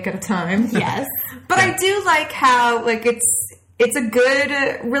fruitcake at a time. Yes. But I do like how, like, it's a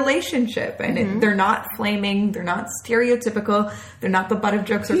good relationship. And they're not flaming. They're not stereotypical. They're not the butt of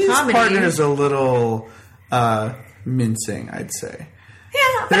jokes or His comedy. partner's a little mincing, I'd say. Yeah,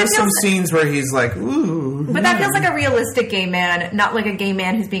 but There's it some feels- scenes where he's like, ooh. But that feels like a realistic gay man, not like a gay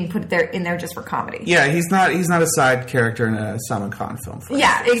man who's being put in there just for comedy. Yeah, he's not a side character in a Salman Khan film. For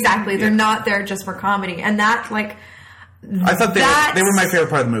Yeah, instance. exactly. They're not there just for comedy. And that, like... I thought they were my favorite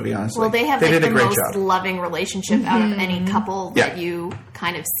part of the movie, honestly. Well, they have did like a the great most job. loving relationship out of any couple that Yeah. you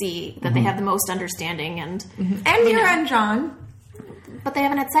kind of see. That they have the most understanding and And Mira and John. but they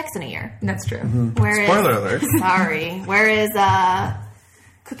haven't had sex in a year. That's true. Whereas, Spoiler alert. Sorry. Whereas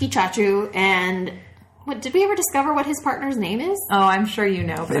Cookie Chachu and did we ever discover what his partner's name is? Oh, I'm sure you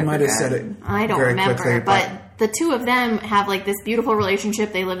know. But They I might have forgot. said it. I don't very remember, quickly, but the two of them have like this beautiful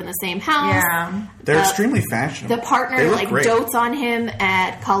relationship. They live in the same house. Yeah. they're the- extremely fashionable. The partner They look like great. dotes on him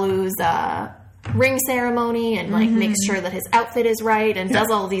at Kalu's ring ceremony and like makes sure that his outfit is right and does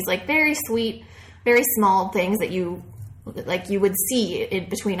all these like very sweet, very small things that you would see in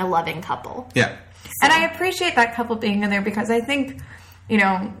between a loving couple. Yeah. And I appreciate that couple being in there because I think,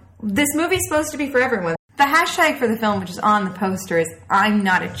 this movie's supposed to be for everyone. The hashtag for the film, which is on the poster, is I'm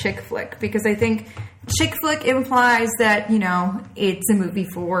not a chick flick. Because I think chick flick implies that, it's a movie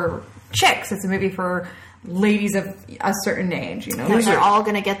for chicks. It's a movie for ladies of a certain age, That they're all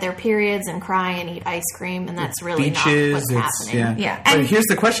going to get their periods and cry and eat ice cream, and that's really Beaches, not what's happening. Yeah. But And- here's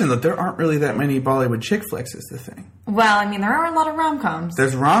the question, though. There aren't really that many Bollywood chick flicks is the thing. Well, I mean, there are a lot of rom-coms.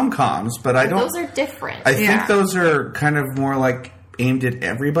 There's rom-coms, but I don't... Those are different. I think Yeah. those are kind of more like aimed at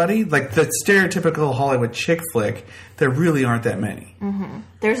everybody. Like the stereotypical Hollywood chick flick, there really aren't that many.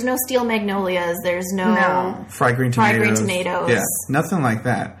 There's no Steel Magnolias. There's no. Fried green tomatoes. Yeah, nothing like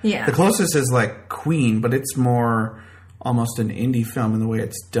that. Yeah. The closest is like Queen, but it's more almost an indie film in the way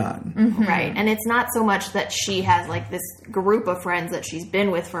it's done. Right. And it's not so much that she has like this group of friends that she's been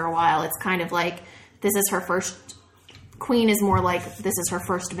with for a while. It's kind of like this is her first. Queen is more like this is her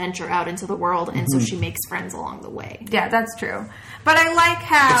first venture out into the world, and so she makes friends along the way. Yeah, that's true. But I like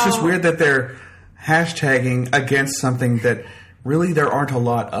how... It's just weird that they're hashtagging against something that really there aren't a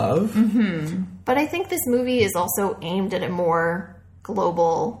lot of. But I think this movie is also aimed at a more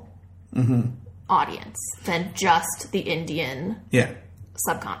global audience than just the Indian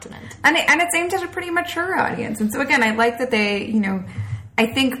subcontinent. And it's aimed at a pretty mature audience. And so again, I like that they, you know... I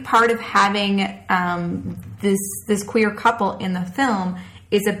think part of having this queer couple in the film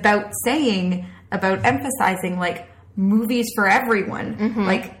is about emphasizing like movies for everyone.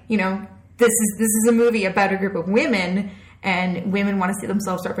 Like, you know, this is a movie about a group of women, and women want to see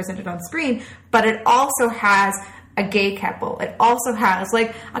themselves represented on screen. But it also has a gay couple. It also has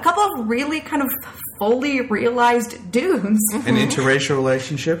like a couple of really kind of fully realized dudes. An interracial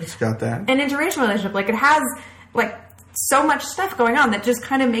relationship. It's got that. An interracial relationship. Like it has like so much stuff going on that just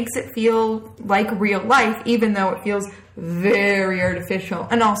kind of makes it feel like real life, even though it feels very artificial.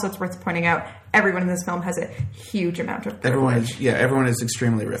 And also, it's worth pointing out, everyone in this film has a huge amount of privilege. Everyone is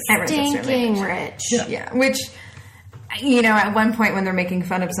extremely rich. Stinking rich. Yeah, which, you know, at one point when they're making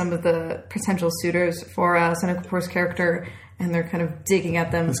fun of some of the potential suitors for Sonal Kapoor's character, and they're kind of digging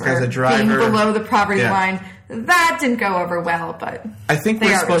at them for being below the poverty line, that didn't go over well, but I think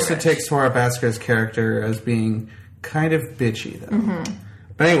we're supposed to take Swara Bhaskar's character as being kind of bitchy, though.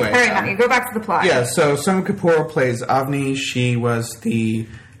 But anyway. All right, honey, go back to the plot. Yeah, so Sonal Kapoor plays Avni. She was the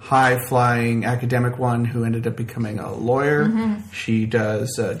high-flying academic one who ended up becoming a lawyer. She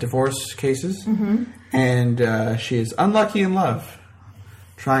does divorce cases. And she is unlucky in love.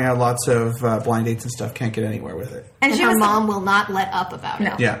 Trying out lots of blind dates and stuff. Can't get anywhere with it. And her mom will not let up about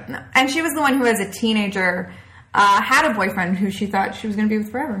it. No. And she was the one who, as a teenager... had a boyfriend who she thought she was going to be with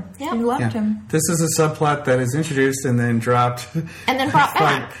forever. She loved him. This is a subplot that is introduced and then dropped. And then brought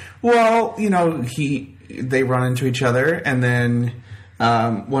back. Well, you know, they run into each other, and then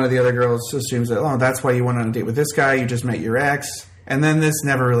one of the other girls assumes that, oh, that's why you went on a date with this guy, you just met your ex. And then this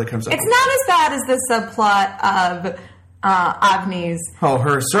never really comes up. It's not as bad as the subplot of... Avni's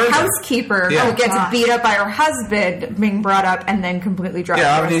her servant housekeeper who gets beat up by her husband being brought up and then completely dropped.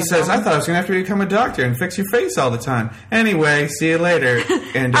 Yeah, Avni says, I thought I was going to have to become a doctor and fix your face all the time. Anyway, see you later.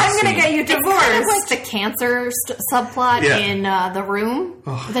 And I'm going to get you divorced. It's kind of like the cancer subplot in The Room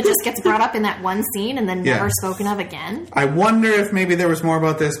that just gets brought up in that one scene and then never spoken of again. I wonder if maybe there was more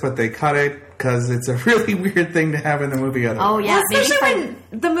about this, but they cut it because it's a really weird thing to have in the movie. Oh, yeah. Well, especially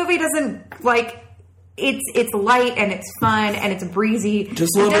when the movie doesn't, like... It's light and it's fun and it's breezy.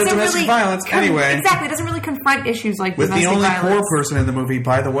 Just a little bit of domestic violence, anyway. Exactly, it doesn't really confront issues like with domestic the only violence. poor person in the movie,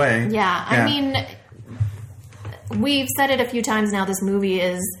 by the way. Yeah, I mean, we've said it a few times now. This movie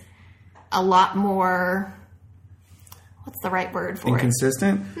is a lot more. What's the right word for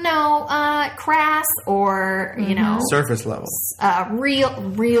inconsistent? No, crass or you know, surface level.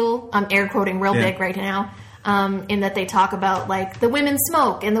 Real. I'm air quoting real big right now. In that they talk about like the women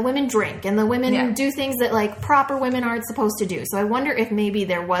smoke and the women drink and the women do things that like proper women aren't supposed to do. So I wonder if maybe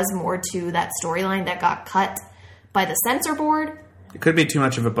there was more to that storyline that got cut by the censor board. It could be too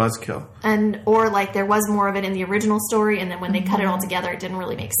much of a buzzkill. Or like there was more of it in the original story and then when they cut it all together it didn't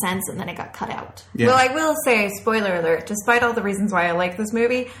really make sense and then it got cut out. Yeah. Well, I will say, spoiler alert, despite all the reasons why I like this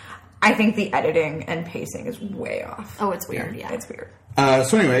movie, I think the editing and pacing is way off. Oh, it's weird, yeah. It's weird.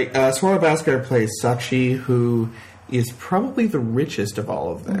 So anyway, Swara Bhaskar plays Sakshi, who is probably the richest of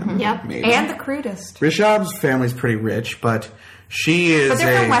all of them. Yep. Maybe. And the crudest. Rishabh's family's pretty rich, but she is But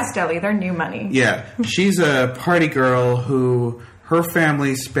they're from West Delhi. They're new money. Yeah. She's a party girl who her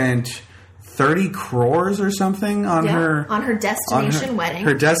family spent 30 crores or something on her destination wedding.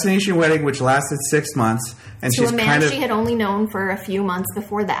 Her destination wedding, which lasted 6 months. And to a man she had only known for a few months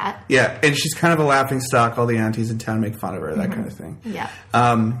before that. Yeah, and she's kind of a laughingstock. All the aunties in town make fun of her, that kind of thing. Yeah.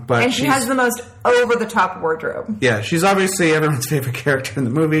 And she has the most over-the-top wardrobe. Yeah, she's obviously everyone's favorite character in the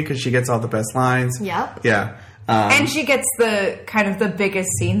movie because she gets all the best lines. Yep. Yeah. And she gets the kind of the biggest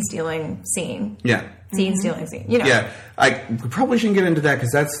scene-stealing scene. Yeah. Scene-stealing scene. You know. Yeah. We probably shouldn't get into that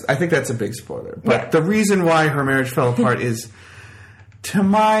because I think that's a big spoiler. But the reason why her marriage fell apart is, to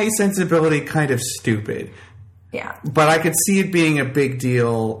my sensibility, kind of stupid. Yeah. But I could see it being a big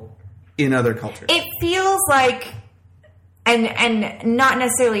deal in other cultures. It feels like, and not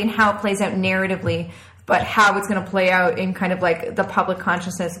necessarily in how it plays out narratively, but how it's going to play out in kind of like the public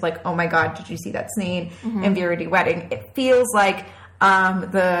consciousness of like, oh my God, did you see that scene in Verity Wedding? It feels like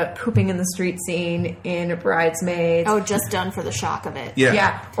the pooping in the street scene in Bridesmaids. Oh, just done for the shock of it.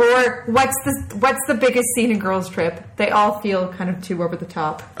 Yeah. Or what's the biggest scene in Girls Trip? They all feel kind of too over the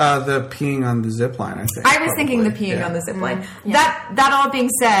top. The peeing on the zip line, I think. I was thinking the peeing on the zip line. That all being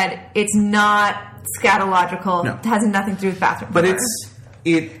said, it's not scatological. No. It has nothing to do with bathroom. But humor.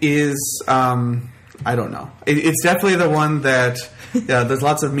 it is, I don't know. It's definitely the one that, there's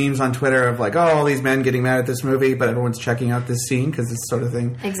lots of memes on Twitter of like, oh, all these men getting mad at this movie, but everyone's checking out this scene because it's the sort of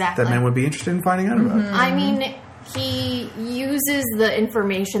thing Exactly. that men would be interested in finding out about. I mean, he uses the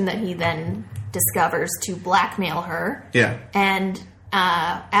information that he then discovers to blackmail her. Yeah. And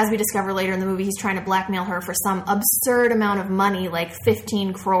as we discover later in the movie, he's trying to blackmail her for some absurd amount of money, like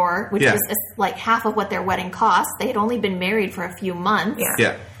 15 crore, which Yeah. was like half of what their wedding cost. They had only been married for a few months.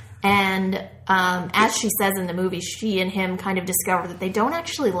 Yeah. And as she says in the movie, she and him kind of discover that they don't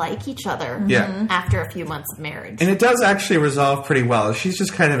actually like each other Yeah. after a few months of marriage. And it does actually resolve pretty well. She's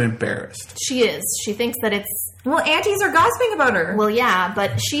just kind of embarrassed. She is. She thinks that it's... Well, aunties are gossiping about her. Well, yeah,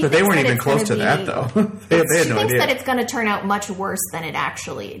 but she But they thinks weren't that even it's close to gonna that, be- though. they had She no thinks idea. that it's going to turn out much worse than it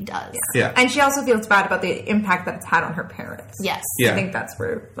actually does. Yeah. And she also feels bad about the impact that it's had on her parents. Yes. Yeah. I think that's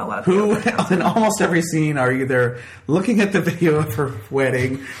where a lot of Who, people come in almost every scene, are either looking at the video of her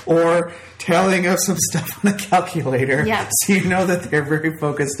wedding or tallying up some stuff on a calculator. Yeah. So you know that they're very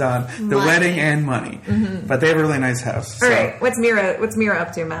focused on the Money. wedding and money. But they have a really nice house. All so. right, what's Mira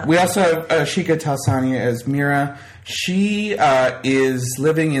up to, Matt? We also have Shika Talsania as Mira. She is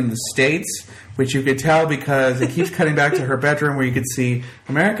living in the States, which you could tell because it keeps cutting back to her bedroom where you could see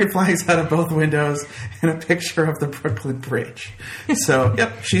American flags out of both windows and a picture of the Brooklyn Bridge. So,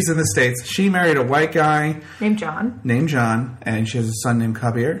 yep, she's in the States. She married a white guy Named John, and she has a son named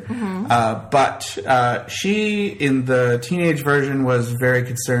Kabir. But she, in the teenage version, was very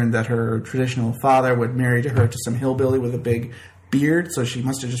concerned that her traditional father would marry her to some hillbilly with a big beard, so she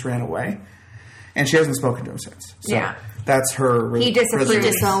must have just ran away. And she hasn't spoken to him since. So Yeah. that's her He disapproved. He resolution.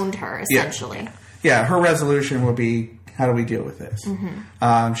 disowned her, essentially. Yeah, her resolution will be, how do we deal with this?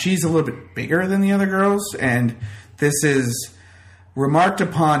 She's a little bit bigger than the other girls, and this is remarked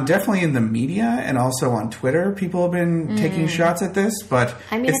upon definitely in the media and also on Twitter. People have been taking shots at this, but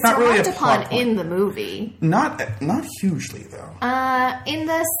I mean, it's not really a remarked plot upon point. in the movie. Not hugely, though. In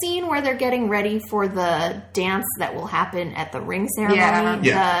the scene where they're getting ready for the dance that will happen at the ring ceremony,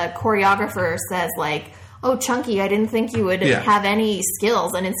 Yeah. the choreographer says, like, oh, Chunky, I didn't think you would Yeah. have any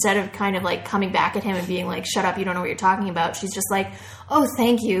skills. And instead of kind of like coming back at him and being like, shut up, you don't know what you're talking about, she's just like, oh,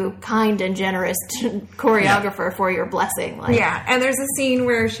 thank you, kind and generous choreographer, for your blessing. Like, Yeah, and there's a scene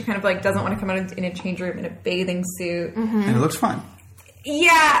where she kind of like doesn't want to come out in a change room in a bathing suit. And it looks fun.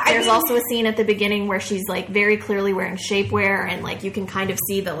 Yeah, There's also a scene at the beginning where she's like very clearly wearing shapewear, and like you can kind of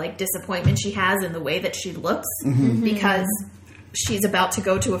see the like disappointment she has in the way that she looks because she's about to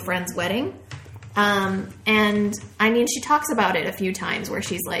go to a friend's wedding. And I mean, she talks about it a few times where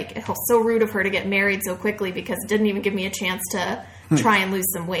she's like, it's so rude of her to get married so quickly because it didn't even give me a chance to try and lose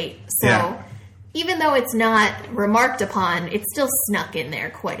some weight. So Yeah. even though it's not remarked upon, it's still snuck in there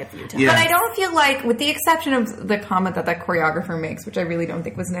quite a few times. Yeah. But I don't feel like, with the exception of the comment that choreographer makes, which I really don't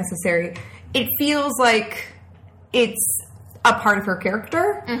think was necessary, it feels like it's a part of her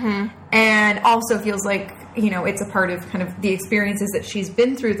character, and also feels like, you know, it's a part of kind of the experiences that she's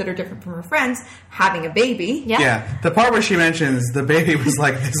been through that are different from her friends, having a baby. Yeah. Yeah, the part where she mentions the baby was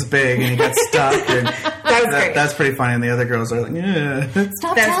like this big and he got stuck, and That was great. that's pretty funny. And the other girls are like, yeah.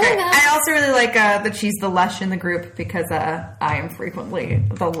 Stop That's telling great. us. I also really like that she's the lush in the group because I am frequently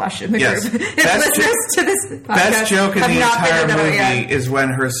the lush in the Yes. group. If Best listeners to this podcast Best joke in have the not entire figured that out movie yet. is when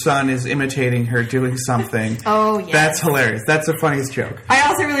her son is imitating her doing something. Oh, yes. That's hilarious. That's the funniest joke. I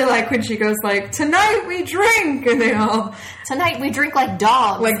also really like when she goes like, "Tonight we drink," and they all Tonight we drink like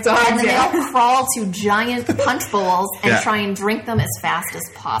dogs. Like dogs, And then yeah. they all crawl to giant punch bowls and Yeah. try and drink them as fast as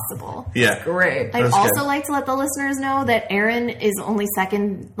possible. Yeah. great. I'd That's also good. like to let the listeners know that Erin is only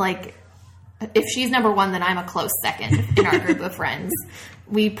second, like, if she's number one, then I'm a close second in our group of friends.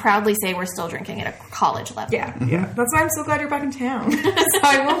 We proudly say we're still drinking at a college level. Yeah, yeah. That's why I'm so glad you're back in town. So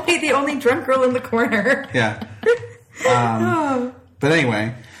I won't be the only drunk girl in the corner. Yeah. But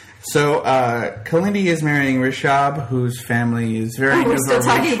anyway, so Kalindi is marrying Rishab, whose family is very We're still nouveau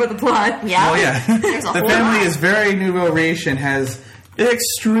talking riche. about the plot. Yeah. Oh yeah, There's a the whole family lot. is very nouveau riche and has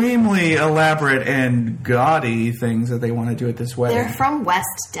extremely elaborate and gaudy things that they want to do at this wedding. They're from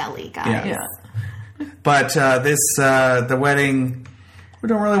West Delhi, guys. Yeah. But the wedding we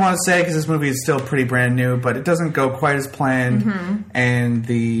don't really want to say because this movie is still pretty brand new, but it doesn't go quite as planned, and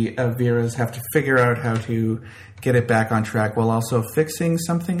the Veras have to figure out how to get it back on track while also fixing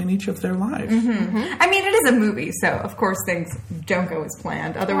something in each of their lives. I mean, it is a movie, so of course things don't go as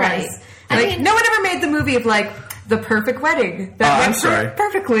planned. Otherwise, Right. no one ever made the movie of like the perfect wedding that went I'm sorry.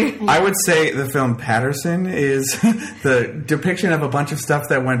 perfectly. I would say the film Patterson is the depiction of a bunch of stuff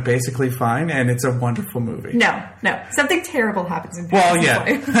that went basically fine, and it's a wonderful movie. No, something terrible happens in Well, Patterson's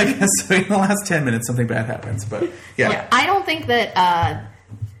yeah, life. I guess so in the last 10 minutes something bad happens, but yeah. I don't think that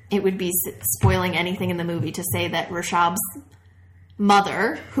it would be spoiling anything in the movie to say that Rishabh's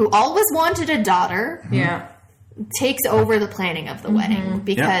mother, who always wanted a daughter, Yeah. takes over the planning of the wedding,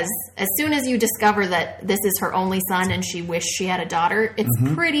 because as soon as you discover that this is her only son and she wished she had a daughter, it's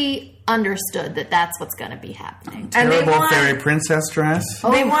pretty understood that that's what's going to be happening. And they Terrible want- fairy princess dress.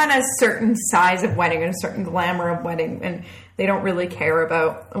 They want a certain size of wedding and a certain glamour of wedding, and they don't really care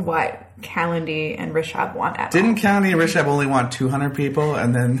about what Kalindi and Rishabh want at all. Didn't Kalindi and Rishabh only want 200 people,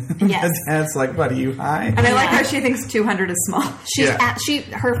 and then Yes. the dad's like, "What are you high?" And I like how she thinks 200 is small.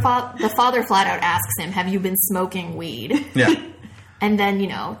 The father flat out asks him, "Have you been smoking weed?" Yeah, And then,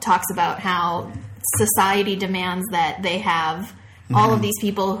 talks about how society demands that they have all of these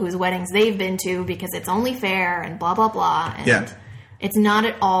people whose weddings they've been to because it's only fair and blah, blah, blah. And it's not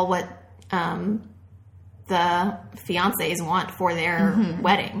at all what the fiancés want for their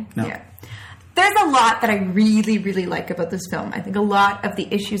wedding. no. Yeah. There's a lot that I really, really like about this film. I think a lot of the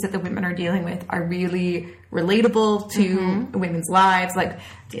issues that the women are dealing with are really relatable to women's lives, like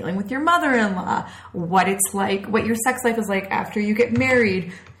dealing with your mother-in-law, what it's like, what your sex life is like after you get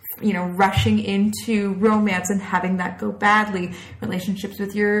married, rushing into romance and having that go badly, relationships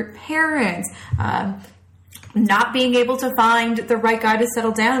with your parents, not being able to find the right guy to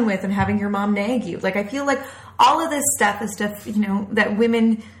settle down with and having your mom nag you. Like, I feel like all of this stuff is stuff, that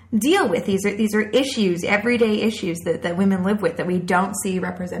women deal with. These are issues, everyday issues that women live with that we don't see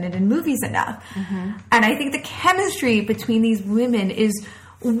represented in movies enough. And I think the chemistry between these women is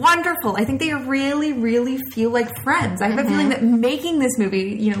wonderful. I think they really, really feel like friends. I have a feeling that making this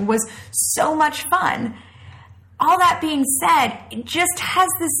movie, was so much fun. All that being said, it just has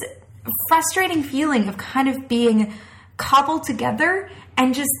this frustrating feeling of kind of being cobbled together,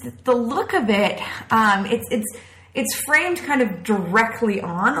 and just the look of it, it's framed kind of directly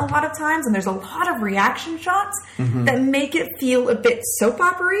on a lot of times, and there's a lot of reaction shots that make it feel a bit soap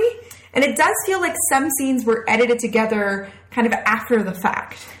opera-y, and it does feel like some scenes were edited together kind of after the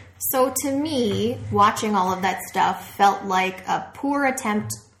fact. So to me, watching all of that stuff felt like a poor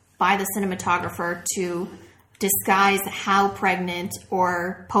attempt by the cinematographer to disguise how pregnant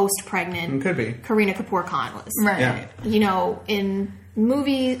or post-pregnant Could be. Kareena Kapoor Khan was. Right. Yeah. In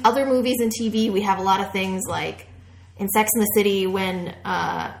other movies and TV, we have a lot of things like in Sex and the City when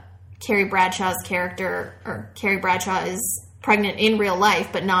Carrie Bradshaw is pregnant in real life,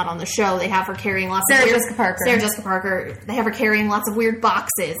 but not on the show. They have her carrying lots of weird... Sarah Jessica Parker. They have her carrying lots of weird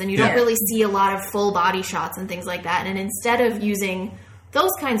boxes, and you don't really see a lot of full body shots and things like that. And instead of using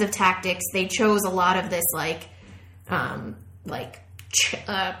those kinds of tactics, they chose a lot of this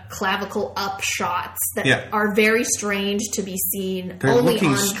clavicle up shots that are very strange to be seen. They're only looking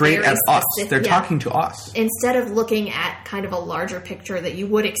on straight very at us. specific- They're talking to us. instead of looking at kind of a larger picture that you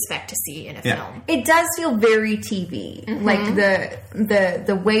would expect to see in a film. It does feel very TV. Like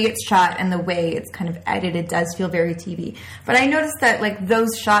the way it's shot and the way it's kind of edited does feel very TV. But I noticed that like those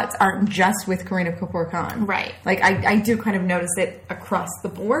shots aren't just with Kareena Kapoor Khan. Right. Like I do kind of notice it across the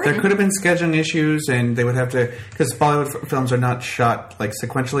board. There could have been scheduling issues, and they would have to, because Bollywood films are not shot like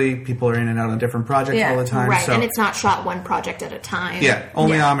sequentially. People are in and out on different projects all the time. Right, so. and it's not shot one project at a time. Yeah,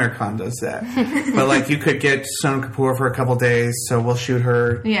 only Amir Khan does that. But like, you could get Sonam Kapoor for a couple days, so we'll shoot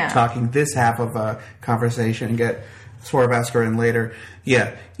her talking this half of a conversation and get Swaraj Bhaskar in later.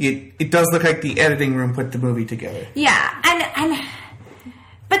 Yeah, it does look like the editing room put the movie together. Yeah, and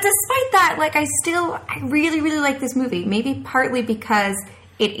but despite that, like I really, really like this movie. Maybe partly because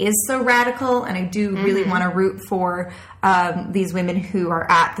it is so radical, and I do really want to root for these women who are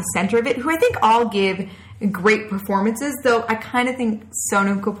at the center of it, who I think all give great performances, though I kind of think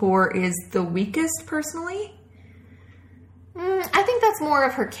Sonam Kapoor is the weakest, personally. I think that's more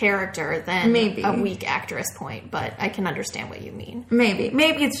of her character than Maybe. a weak actress point, but I can understand what you mean. Maybe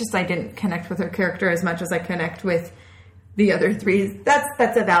it's just I didn't connect with her character as much as I connect with the other three. That's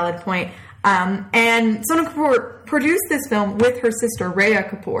a valid point. And Sonam Kapoor produced this film with her sister Rhea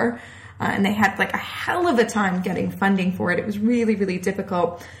Kapoor, and they had like a hell of a time getting funding for it. It was really, really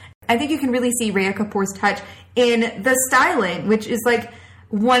difficult. I think you can really see Rhea Kapoor's touch in the styling, which is like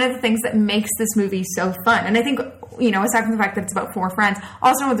one of the things that makes this movie so fun. And I think, aside from the fact that it's about 4 friends,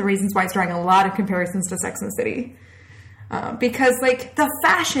 also one of the reasons why it's drawing a lot of comparisons to Sex and the City. Because, the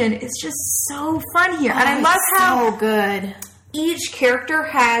fashion is just so fun here. And I love how so good. Each character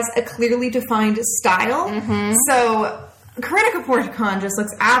has a clearly defined style. So Kareena Kapoor Khan just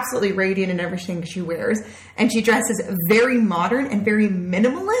looks absolutely radiant in everything she wears. And she dresses very modern and very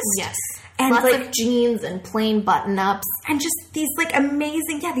minimalist. Yes. And lots of jeans and plain button-ups. And just these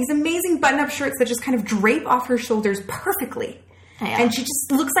amazing button-up shirts that just kind of drape off her shoulders perfectly. Yeah. And she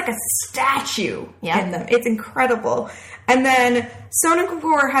just looks like a statue in them. It's incredible. And then Sonam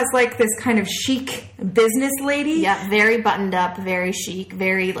Kapoor has this kind of chic business lady. Yeah, very buttoned up, very chic,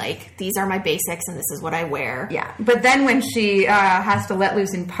 very these are my basics and this is what I wear. Yeah, but then when she has to let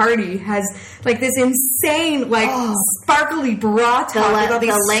loose and party, has this insane sparkly bra top with all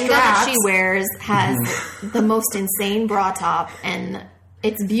these the lehenga straps. that she wears has the most insane bra top, and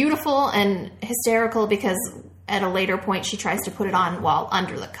it's beautiful and hysterical because at a later point she tries to put it on while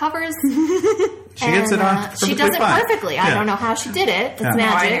under the covers. She gets it on. She does it perfectly. Yeah. I don't know how she did it. It's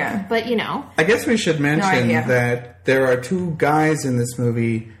magic, but I guess we should mention that there are 2 guys in this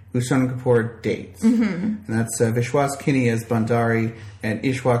movie who Sonam Kapoor dates. And that's Vishwas Kinney as Bandari and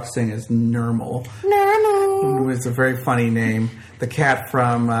Ishwak Singh as Nirmal. Who is a very funny name. The cat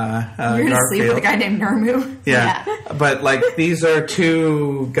from You're going to sleep with a guy named Nirmu. Yeah. But, these are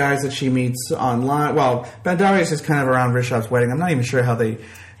 2 guys that she meets online. Well, Bandari is just kind of around Rishabh's wedding. I'm not even sure how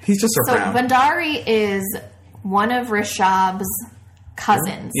he's just around. So Bandari is one of Rishabh's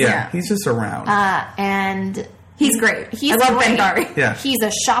cousins. Yeah, he's just around. And he's great. I love Bandari. Yeah. He's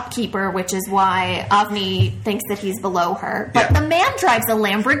a shopkeeper, which is why Avni thinks that he's below her. But the man drives a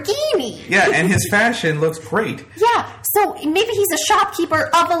Lamborghini. Yeah, and his fashion looks great. Yeah, so maybe he's a shopkeeper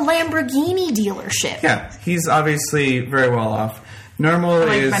of a Lamborghini dealership. Yeah, he's obviously very well off.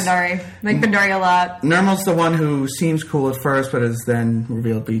 Nirmal is... Bandari. Like Bandari a lot. Nirmal's the one who seems cool at first, but is then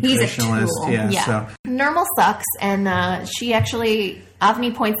revealed to be traditionalist. A tool. Yeah. So. Nirmal sucks, and she actually...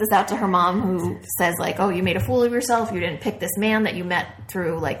 Avni points this out to her mom, who says, oh, you made a fool of yourself. You didn't pick this man that you met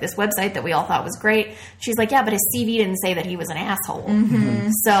through, this website that we all thought was great. She's like, yeah, but his CV didn't say that he was an asshole.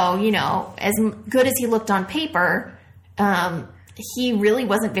 So, as good as he looked on paper, he really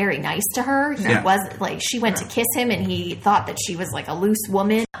wasn't very nice to her. He was she went to kiss him and he thought that she was a loose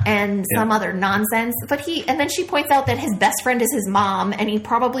woman and some other nonsense. But then she points out that his best friend is his mom, and he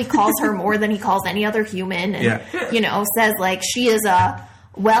probably calls her more than he calls any other human. And, says she is a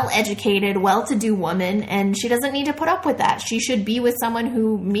well-educated, well-to-do woman, and she doesn't need to put up with that. She should be with someone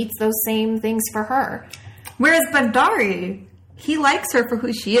who meets those same things for her. Whereas Bandari, he likes her for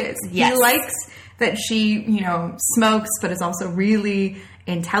who she is. Yes. He likes that she, smokes, but is also really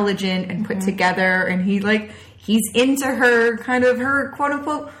intelligent and put together. And he's into her, kind of her quote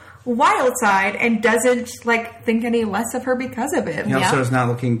unquote wild side, and doesn't think any less of her because of it. He also is not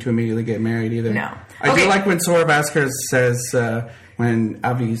looking to immediately get married either. No. I do like when Sora Bhaskar says, when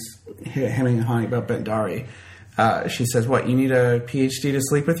Avi's hemming and hawing about Bandari, she says, what, you need a PhD to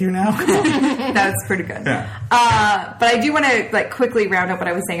sleep with you now? That's pretty good. Yeah. But I do want to quickly round up what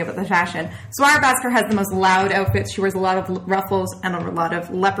I was saying about the fashion. Swara Bhaskar has the most loud outfits. She wears a lot of ruffles and a lot of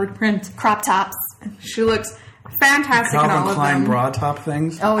leopard print crop tops. She looks fantastic in all Calvin of Klein them. bra top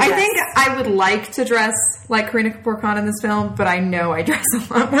things. Oh, I yes. think I would like to dress like Kareena Kapoor Khan in this film, but I know I dress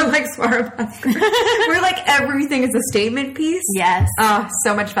a lot more like Swara Bhaskar. Where everything is a statement piece. Yes. Oh,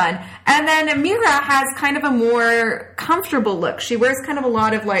 so much fun. And then Amira has kind of a more comfortable look. She wears kind of a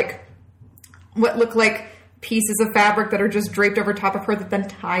lot of what look like pieces of fabric that are just draped over top of her that then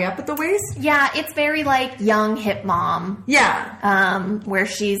tie up at the waist. Yeah, it's very young hip mom. Yeah. Where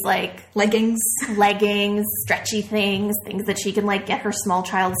she's Leggings, stretchy things that she can get her small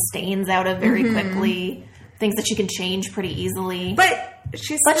child stains out of very quickly, things that she can change pretty easily. But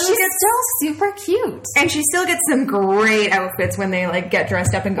she's still super cute. And she still gets some great outfits when they get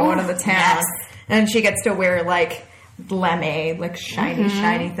dressed up and go out on the town. Yes. And she gets to wear lame,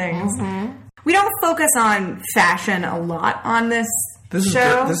 shiny things. We don't focus on fashion a lot on this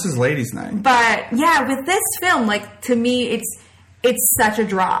show. This is ladies' night. But yeah, with this film, to me, it's such a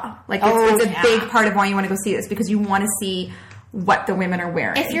draw. It's a big part of why you want to go see this, because you want to see what the women are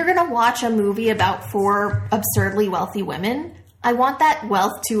wearing. If you're going to watch a movie about 4 absurdly wealthy women, I want that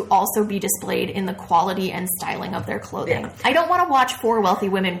wealth to also be displayed in the quality and styling of their clothing. Yeah. I don't want to watch 4 wealthy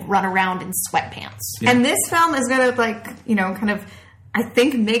women run around in sweatpants. Yeah. And this film is going to, kind of, I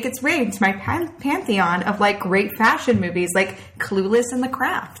think, make its way into my pantheon of great fashion movies like Clueless and The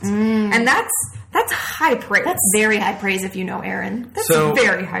Craft. And that's high praise. That's very high praise if you know Aaron. That's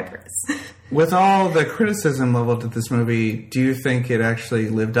very high praise. with all the criticism leveled at this movie, do you think it actually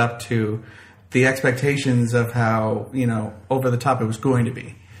lived up to the expectations of how, over the top it was going to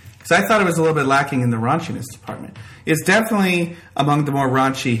be? Because I thought it was a little bit lacking in the raunchiness department. It's definitely among the more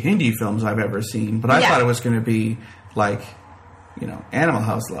raunchy Hindi films I've ever seen, but I thought it was going to be like, Animal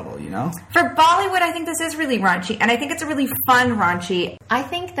House level, For Bollywood, I think this is really raunchy, and I think it's a really fun raunchy. I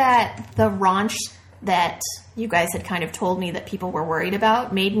think that the raunch that you guys had kind of told me that people were worried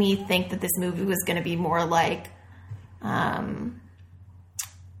about made me think that this movie was going to be more like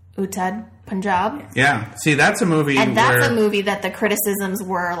Utad Punjab. Yeah. See, that's a movie and that's a movie that the criticisms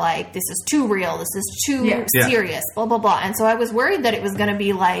were like, this is too real, this is too serious, blah, blah, blah. And so I was worried that it was going to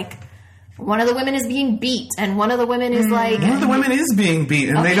be like, one of the women is being beat, and one of the women is like... One of the women is being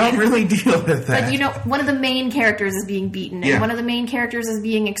beaten, and they don't really deal with that. But, one of the main characters is being beaten, and one of the main characters is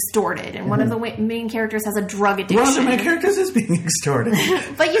being extorted, and one of the main characters has a drug addiction. One of the main characters is being extorted.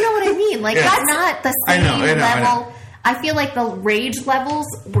 But you know what I mean? Like, that's not the same level. I feel like the rage levels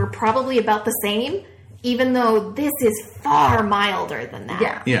were probably about the same, even though this is far milder than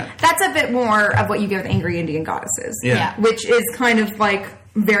that. Yeah. That's a bit more of what you get with Angry Indian Goddesses. Yeah. Which is kind of like...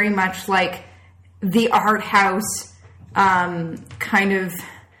 very much like the art house kind of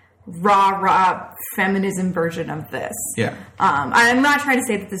rah feminism version of this. Yeah. I'm not trying to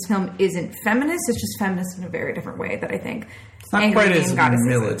say that this film isn't feminist. It's just feminist in a very different way that I think it's not quite as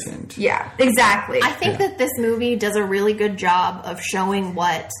militant. Yeah, exactly. I think that this movie does a really good job of showing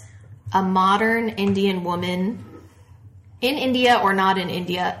what a modern Indian woman in India or not in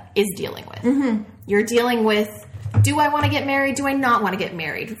India is dealing with. Mm-hmm. You're dealing with, do I want to get married? Do I not want to get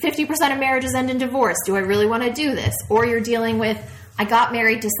married? 50% of marriages end in divorce. Do I really want to do this? Or you're dealing with, I got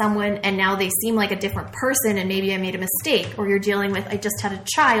married to someone and now they seem like a different person and maybe I made a mistake. Or you're dealing with, I just had a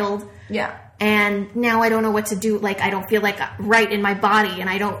child. Yeah. And now I don't know what to do. Like, I don't feel like right in my body and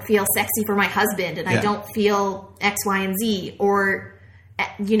I don't feel sexy for my husband and I don't feel X, Y, and Z. Or,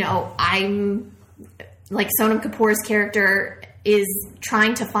 I'm like Sonam Kapoor's character is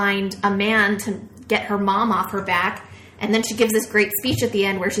trying to find a man to get her mom off her back, and then she gives this great speech at the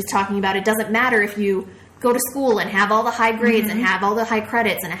end where she's talking about it doesn't matter if you go to school and have all the high grades and have all the high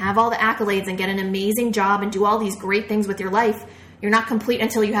credits and have all the accolades and get an amazing job and do all these great things with your life. You're not complete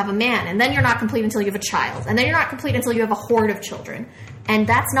until you have a man, and then you're not complete until you have a child, and then you're not complete until you have a horde of children. And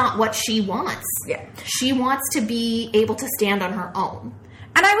that's not what she wants. Yeah. She wants to be able to stand on her own.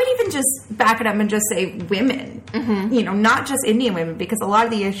 And I would even just back it up and just say women, not just Indian women, because a lot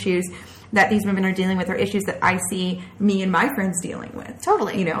of the issues that these women are dealing with are issues that I see me and my friends dealing with.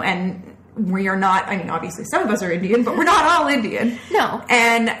 Totally. And we are not, obviously some of us are Indian, but we're not all Indian. No.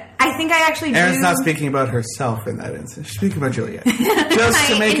 And I think I actually Erin's not speaking about herself in that instance. She's speaking about Juliet.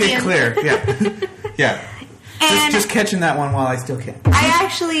 Just to make it clear. Yeah. Just catching that one while I still can. I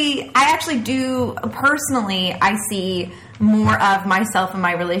actually do, personally, I see more of myself and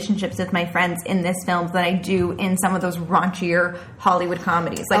my relationships with my friends in this film than I do in some of those raunchier Hollywood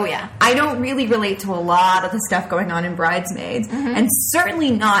comedies. Like, I don't really relate to a lot of the stuff going on in Bridesmaids, and certainly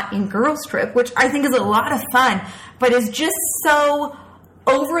not in Girls Trip, which I think is a lot of fun, but is just so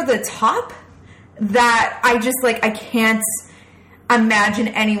over the top that I just, I can't imagine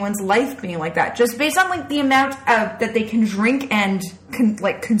anyone's life being like that, just based on the amount of that they can drink and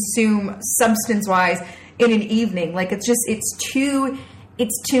consume substance-wise in an evening. It's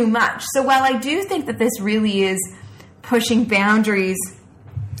too much. So while I do think that this really is pushing boundaries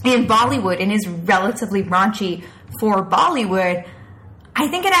in Bollywood and is relatively raunchy for Bollywood, I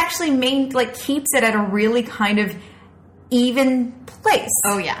think it actually keeps it at a really kind of even place.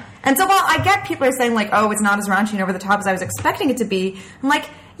 Oh, yeah. And so while I get people are saying, it's not as raunchy and over the top as I was expecting it to be, I'm like,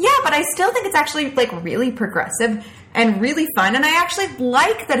 yeah, but I still think it's actually, really progressive and really fun. And I actually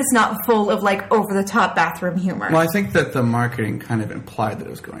like that it's not full of, over-the-top bathroom humor. Well, I think that the marketing kind of implied that it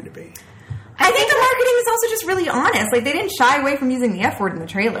was going to be. I think the marketing is also just really honest. They didn't shy away from using the F word in the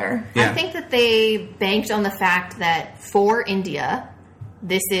trailer. Yeah. I think that they banked on the fact that for India,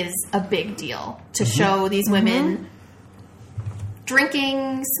 this is a big deal to show these women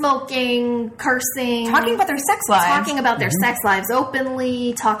drinking, smoking, cursing. Talking about their sex lives. Talking about their sex lives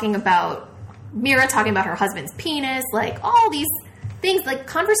openly. Talking about Mira talking about her husband's penis. All these things,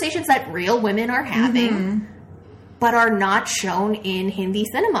 conversations that real women are having, but are not shown in Hindi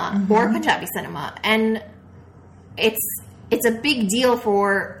cinema or Punjabi cinema. And it's a big deal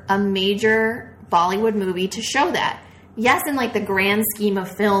for a major Bollywood movie to show that. Yes, in the grand scheme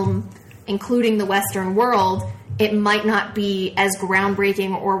of film, including the Western world, it might not be as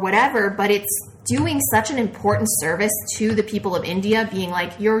groundbreaking or whatever, but it's doing such an important service to the people of India, being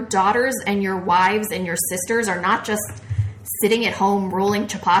your daughters and your wives and your sisters are not just sitting at home rolling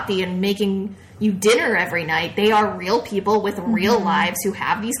chapati and making you dinner every night. They are real people with real lives who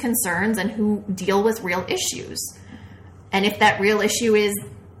have these concerns and who deal with real issues. And if that real issue is,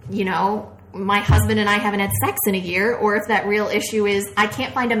 you know, my husband and I haven't had sex in a year, or if that real issue is I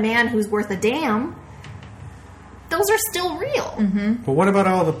can't find a man who's worth a damn, those are still real. But what about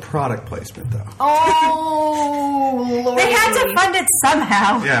all the product placement, though? Oh, Lord. They had to fund it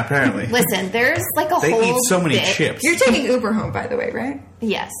somehow. Yeah, apparently. Listen, there's like a They whole eat so many bit. chips. You're taking Uber home, by the way, right?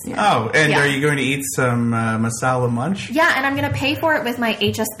 Yes. Oh, and Yeah. are you going to eat some masala munch? Yeah, and I'm going to pay for it with my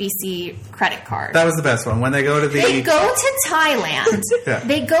HSBC credit card. That was the best one. When they go to the... They go to Thailand. Yeah.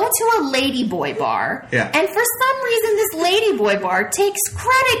 They go to a ladyboy bar. Yeah. And for some reason, this ladyboy bar takes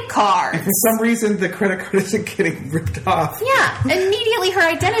credit cards. For some reason, the credit card isn't getting ripped off. Yeah. Immediately, her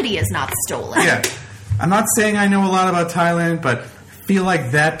identity is not stolen. Yeah. I'm not saying I know a lot about Thailand, but feel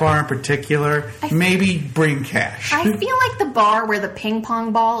like that bar in particular, maybe bring cash. I feel like the bar where the ping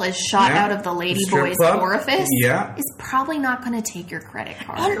pong ball is shot Yeah. out of the Strip ladyboy's club? orifice Yeah. is probably not going to take your credit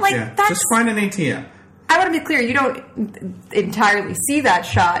card. And like Yeah. that's. Just find an ATM. I want to be clear. You don't entirely see that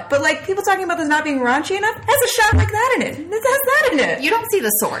shot, but like people talking about this not being raunchy enough has a shot like that in it. It has that in it. You don't see the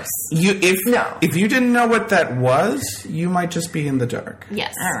source. If you didn't know what that was, you might just be in the dark.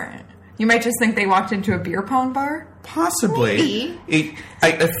 Yes. All right. You might just think they walked into a beer pong bar. Possibly. Maybe.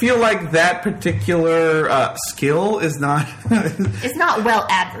 I feel like that particular skill is not... It's not well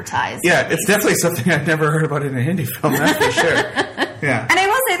advertised. yeah, it's definitely something I've never heard about in a Hindi film, that's for sure. Yeah. And I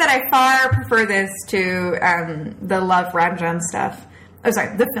will say that I far prefer this to the Love Ranjan stuff. Oh,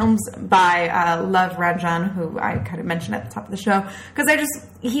 sorry, the films by Love Ranjan, who I kind of mentioned at the top of the show, because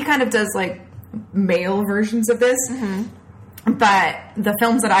he kind of does like male versions of this. But the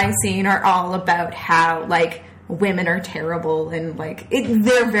films that I've seen are all about how like women are terrible and like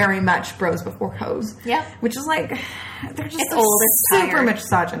they're very much bros before hoes. Yeah. Which is like they're just It's old, it's super tired.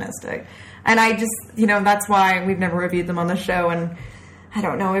 misogynistic. And I just, you know, that's why we've never reviewed them on the show, and I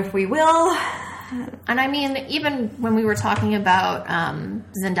don't know if we will. And I mean, even when we were talking about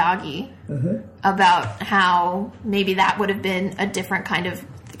Zindagi, about how maybe that would have been a different kind of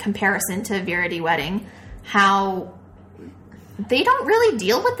comparison to Verity Wedding, how they don't really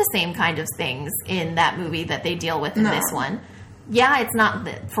deal with the same kind of things in that movie that they deal with in this one. Yeah, it's not,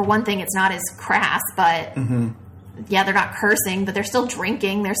 for one thing, it's not as crass, but yeah, they're not cursing, but they're still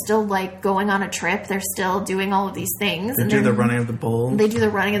drinking. They're still like going on a trip. They're still doing all of these things. They do the running of the bull. They do the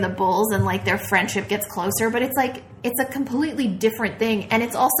running of the bulls, and like their friendship gets closer, but it's like it's a completely different thing, and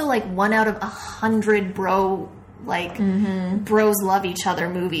it's also like 1 out of 100 bros love each other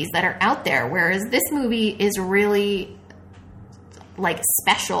movies that are out there, whereas this movie is really like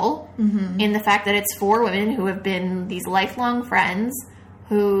special in the fact that it's 4 women who have been these lifelong friends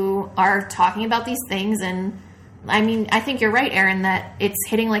who are talking about these things. And I mean, I think you're right, Erin, that it's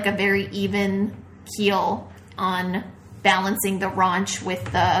hitting like a very even keel on balancing the raunch with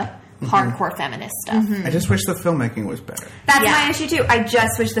the hardcore feminist stuff. I just wish the filmmaking was better. That's Yeah. my issue too. I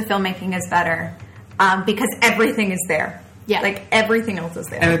just wish the filmmaking is better because everything is there. Yeah. Like everything else is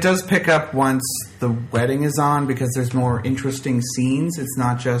there. And it does pick up once the wedding is on because there's more interesting scenes. It's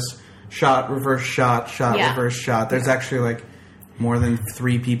not just shot, reverse shot, Yeah. reverse shot. There's actually like more than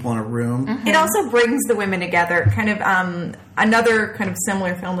 3 people in a room. It also brings the women together. Kind of another kind of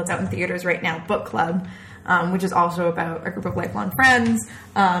similar film that's out in theaters right now, Book Club, which is also about a group of lifelong friends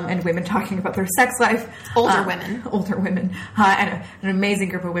and women talking about their sex life. Older women. Older women. And an amazing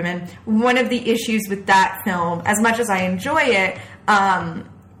group of women. One of the issues with that film, as much as I enjoy it,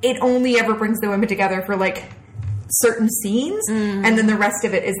 it only ever brings the women together for like certain scenes, and then the rest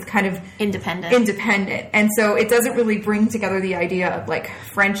of it is kind of independent, and so it doesn't really bring together the idea of like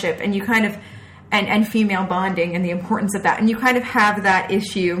friendship, and you kind of and female bonding and the importance of that, and you kind of have that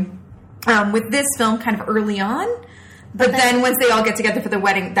issue with this film kind of early on, but then once they all get together for the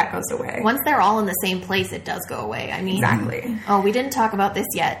wedding, that goes away. Once they're all in the same place, it does go away. I mean, Exactly. Oh, we didn't talk about this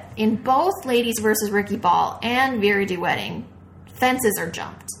yet. In both Ladies versus Ricky Ball and Verity Wedding, fences are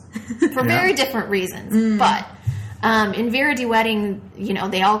jumped for very different reasons, but. In Verity Wedding, you know,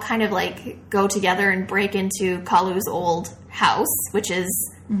 they all kind of like go together and break into Kalu's old house, which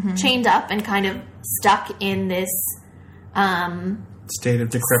is chained up and kind of stuck in this State of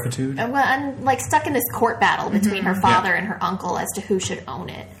decrepitude. and like stuck in this court battle between her father and her uncle as to who should own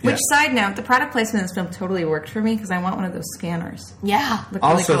it. Which, side note, the product placement in this film totally worked for me because I want one of those scanners. Yeah. Looked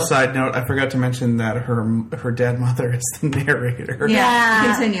really Also, cool. side note, I forgot to mention that her dead mother is the narrator.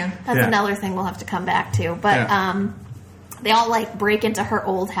 Yeah. Continue. That's Yeah. another thing we'll have to come back to. But they all like break into her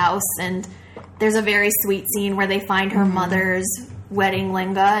old house, and there's a very sweet scene where they find her mother's wedding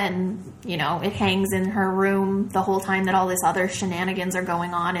linga, and it hangs in her room the whole time that all this other shenanigans are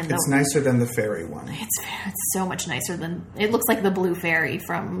going on. And it's nicer than the fairy one. It's so much nicer than it looks like the blue fairy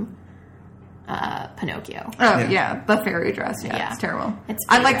from Pinocchio. Oh yeah, the fairy dress. Yeah, it's terrible.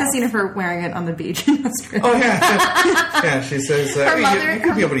 I like the scene of her wearing it on the beach in Australia. Oh yeah, she says her mother, you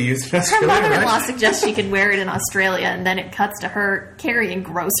could be able to use it in Australia. Her mother-in-law right? suggests she could wear it in Australia, and then it cuts to her carrying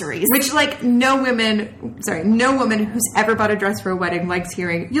groceries. Which, like, no woman who's ever bought a dress for a wedding likes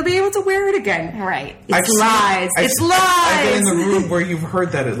hearing. You'll be able to wear it again. Right? It's lies. It's lies. I've been in the room where you've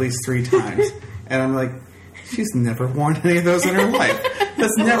heard that at least 3 times, and I'm like, she's never worn any of those in her life.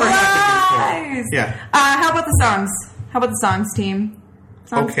 That's never happened before. Yeah. How about the songs, team?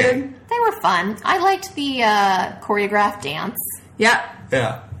 Sounds Okay. good? They were fun. I liked the choreographed dance. Yeah.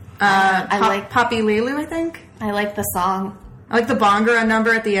 Yeah. I like Poppy Lulu, I think. I like the song. I like the Bhangra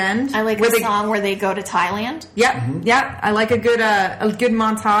number at the end. I like the song where they go to Thailand. Yep. Yep. I like a good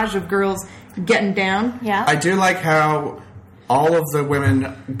montage of girls getting down. Yeah. I do like how all of the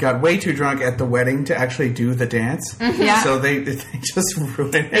women got way too drunk at the wedding to actually do the dance. Yeah. So they just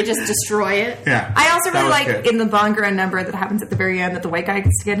ruined it. They just destroy it. Yeah. I also That really was like good. in the Bhangra number that happens at the very end that the white guy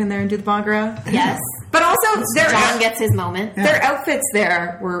gets to get in there and do the Bhangra. Yes. But also John gets his moment. their outfits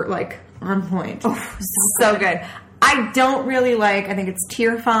there were like on point. Oh, so good. I don't really like. I think it's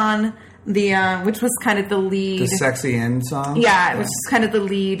Tirfan, which was kind of the lead. The sexy end song. Yeah, it was just kind of the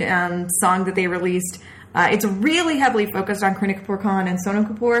lead song that they released. It's really heavily focused on Kareena Kapoor Khan and Sonam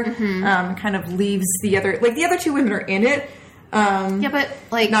Kapoor. Kind of leaves the other 2 women are in it. Yeah, but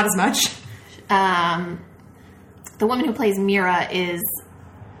like Not as much. The woman who plays Mira is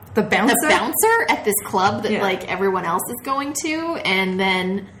The bouncer. the bouncer at this club that Yeah. like everyone else is going to, and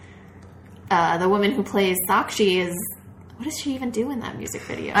then the woman who plays Sakshi is. What does she even do in that music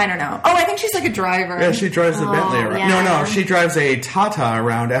video? I don't know. Oh, I think she's like a driver. Yeah, she drives the Bentley around. yeah. No, she drives a Tata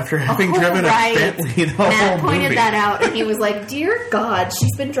around after having driven right. a Bentley the Matt whole pointed movie. that out, and he was like, "Dear God,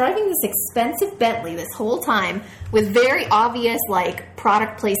 she's been driving this expensive Bentley this whole time with very obvious like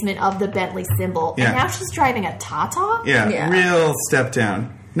product placement of the Bentley symbol, Yeah. and now she's driving a Tata." Yeah, real step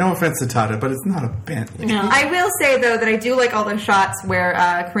down. No offense to Tata, but it's not a Bentley. No. I will say, though, that I do like all the shots where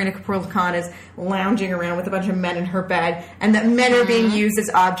Kareena Kapoor Khan is lounging around with a bunch of men in her bed, and that men are being used as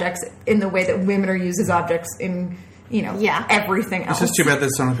objects in the way that women are used as objects in, everything else. It's just too bad that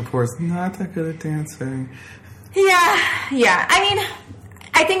Sonam Kapoor is not that good at dancing. Yeah. I mean,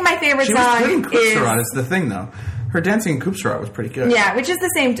 I think my favorite She was song good in is... Koopsarat, is the thing, though. Her dancing in Koopsarat was pretty good. Yeah, which is the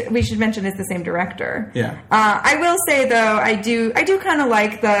same... we should mention is the same director. Yeah. I will say, though, I do kind of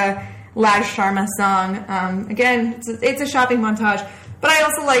like the Laj Sharma song. Again, it's a shopping montage, but I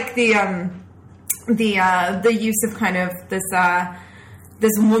also like the use of kind of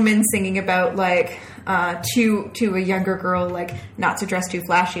this woman singing about like to a younger girl, like not to dress too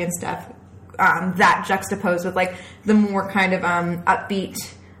flashy and stuff. That juxtaposed with like the more kind of upbeat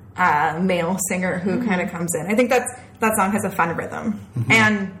male singer who kind of comes in. I think that song has a fun rhythm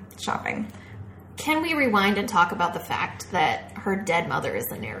and shopping. Can we rewind and talk about the fact that her dead mother is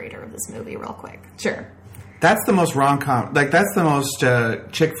the narrator of this movie real quick? Sure. That's the most rom-com... Like, that's the most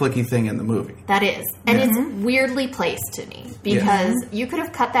chick flicky thing in the movie. That is. And it's weirdly placed to me because you could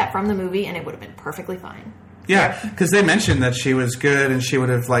have cut that from the movie and it would have been perfectly fine. Yeah, because they mentioned that she was good and she would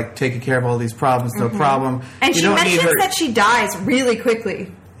have, like, taken care of all these problems, no problem. And You she don't need mentions her- that she dies really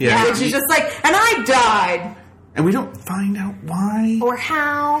quickly. Yeah. And she's just like, and I died. And we don't find out why. Or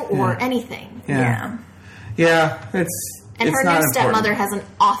how or Yeah. anything. Yeah, it's And it's her not new important. stepmother has an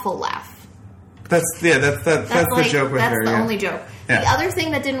awful laugh. That's the like, joke with that's her. the yeah. only joke. Yeah. The other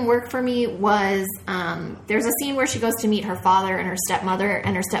thing that didn't work for me was there's a scene where she goes to meet her father and her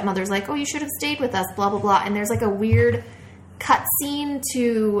stepmother's like, "Oh, you should have stayed with us," blah blah blah. And there's like a weird cut scene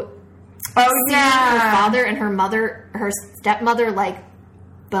to see her father and her stepmother like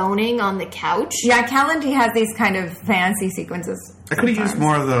boning on the couch. Yeah, Calendly has these kind of fancy sequences. I could have used sometimes.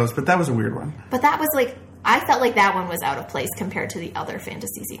 more of those, but that was a weird one. But that was like, I felt like that one was out of place compared to the other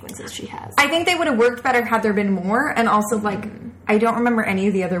fantasy sequences she has. I think they would have worked better had there been more, and also, like, I don't remember any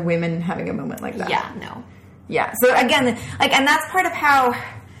of the other women having a moment like that. Yeah, no. Yeah, so again, like, and that's part of how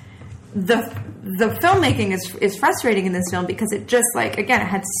the filmmaking is frustrating in this film, because it just, like, again, it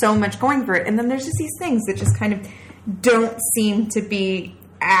had so much going for it, and then there's just these things that just kind of don't seem to be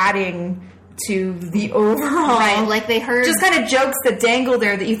adding to the overall. Right, like they heard... Just kind of jokes that dangle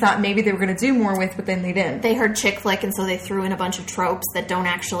there that you thought maybe they were going to do more with, but then they didn't. They heard chick flick, and so they threw in a bunch of tropes that don't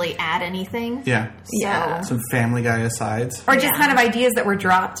actually add anything. Yeah. Yeah. Some Family Guy asides. Or just kind of ideas that were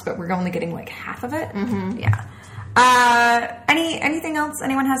dropped, but we're only getting like half of it. Mm-hmm. Yeah. Anything else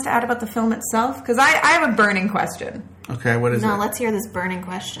anyone has to add about the film itself? Because I have a burning question. Okay, what is No, it? let's hear this burning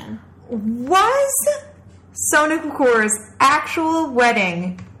question. Was Sonam Kapoor's actual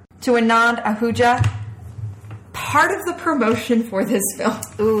wedding to Anand Ahuja part of the promotion for this film?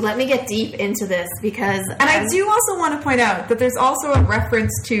 Ooh, let me get deep into this because... And I do also want to point out that there's also a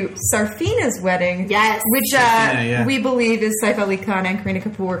reference to Sarfina's wedding. Yes. Which Sarfina, yeah. we believe is Saif Ali Khan and Kareena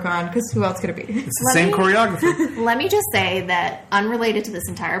Kapoor Khan, because who else could it be? It's the same choreographer. Let me just say that, unrelated to this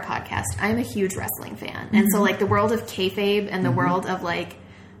entire podcast, I'm a huge wrestling fan. And so, like, the world of kayfabe and the world of, like,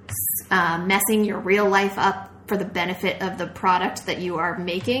 messing your real life up for the benefit of the product that you are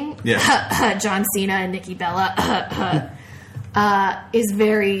making, John Cena and Nikki Bella, is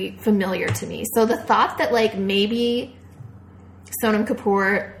very familiar to me. So the thought that, like, maybe Sonam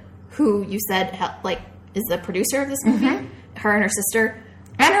Kapoor, who you said, like, is the producer of this movie, her and her sister,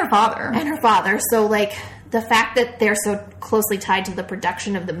 And her father. So, like, the fact that they're so closely tied to the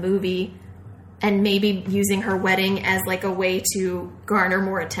production of the movie and maybe using her wedding as, like, a way to garner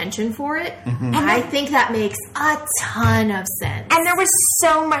more attention for it, I think that makes a ton of sense. And there was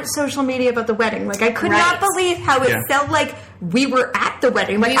so much social media about the wedding. Like, I could not believe how it felt like we were at the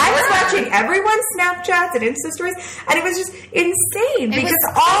wedding. Like, I was watching everyone's Snapchats and Insta stories, and it was just insane because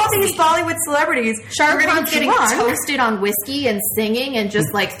all these Bollywood celebrities Shah were Rukh going Khan's to be getting drunk. toasted on whiskey and singing and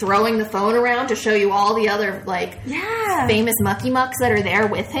just, like, throwing the phone around to show you all the other, like, famous mucky mucks that are there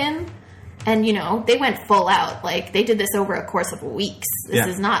with him. And, you know, they went full out. Like, they did this over a course of weeks. This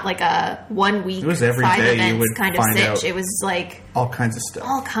is not like a 1 week, It was every 5 day you events would kind of find sitch. out. It was, like, All kinds of stuff.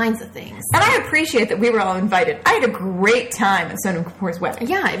 all kinds of things. And I appreciate that we were all invited. I had a great time at Sonam Kapoor's wedding.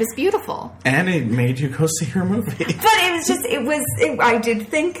 Yeah, it was beautiful. And it made you go see her movie. But it was just, I did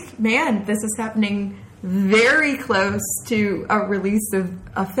think, man, this is happening very close to a release of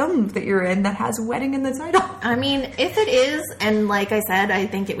a film that you're in that has wedding in the title. I mean, if it is, and like I said, I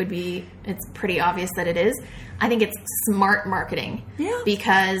think it's pretty obvious that it is, I think it's smart marketing. Yeah.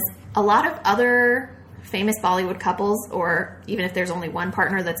 Because a lot of other famous Bollywood couples, or even if there's only one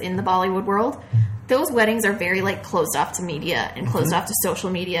partner that's in the Bollywood world, those weddings are very, like, closed off to media and closed off to social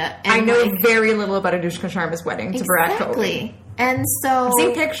media. And I know like, very little about Anushka Sharma's wedding to Virat Kohli. exactly. And so... I've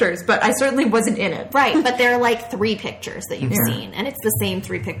seen pictures, but I certainly wasn't in it. Right, but there are, like, 3 pictures that you've seen, and it's the same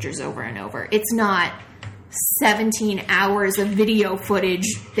 3 pictures over and over. It's not 17 hours of video footage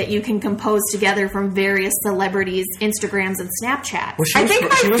that you can compose together from various celebrities' Instagrams and Snapchats. Well,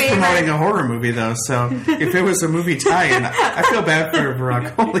 she was promoting a horror movie, though, so if it was a movie tie-in, I feel bad for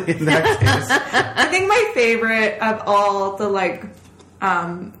Virat Kohli in that case. I think my favorite of all the, like,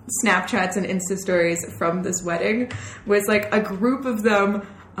 Snapchats and Insta stories from this wedding was, like, a group of them,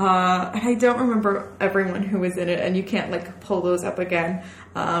 and I don't remember everyone who was in it, and you can't, like, pull those up again,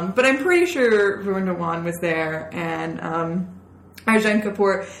 but I'm pretty sure Varun Dhawan was there, and Arjun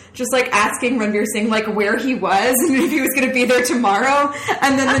Kapoor just, like, asking Ranveer Singh, like, where he was and if he was going to be there tomorrow,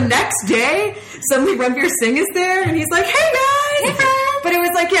 and then the next day suddenly Ranveer Singh is there and he's like, hey guys, hey friends. But it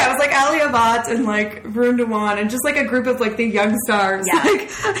was like, it was like Alia Bhatt and, like, Varun Dhawan and just, like, a group of, like, the young stars, like,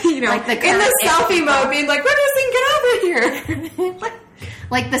 you know, Like the in the current selfie mode being like, Ranveer Singh, get over here.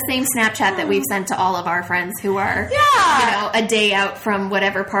 Like the same Snapchat that we've sent to all of our friends who are, a day out from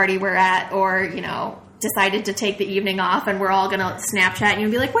whatever party we're at, or, decided to take the evening off, and we're all going to Snapchat and you'll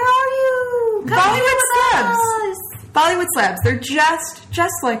be like, where are you? Come Bollywood with celebs. us. Bollywood celebs. They're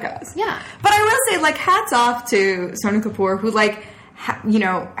just like us. Yeah. But I will say, like, hats off to Sonam Kapoor, who, like,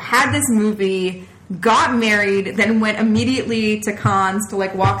 had this movie, got married, then went immediately to Cannes to,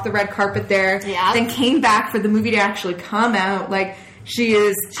 like, walk the red carpet there. Yeah. Then came back for the movie to actually come out. Like,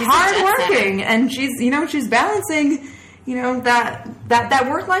 she's a hardworking, jet-setter. and she's balancing, that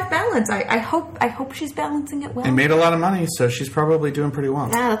work-life balance. I hope she's balancing it well. And made a lot of money, so she's probably doing pretty well.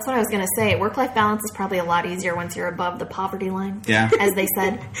 Yeah, that's what I was going to say. Work-life balance is probably a lot easier once you're above the poverty line. Yeah. As they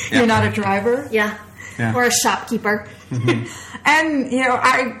said. You're not a driver. Yeah. Yeah. Or a shopkeeper. And,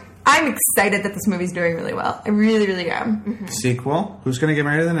 I'm excited that this movie's doing really well. I really, really am. Sequel? Who's going to get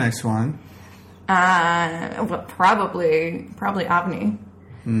married to the next one? Well, probably Avni.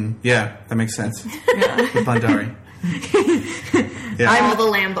 Yeah, that makes sense. Yeah. With Bhandari. Yeah. All the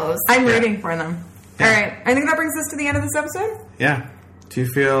Lambos. I'm rooting for them. Yeah. All right. I think that brings us to the end of this episode. Yeah. Do you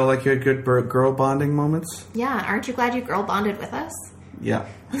feel like you had good girl bonding moments? Yeah, aren't you glad you girl bonded with us? Yeah.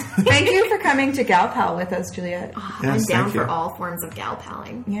 Thank you for coming to Gal Pal with us, Juliet. I'm Yes, down thank you. for all forms of gal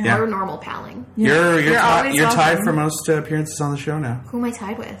palling. Yeah. Or normal palling. You're always tied welcome. for most appearances on the show now. Who am I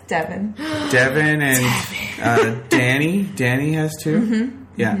tied with? Devin. Devin and Danny. Danny has 2.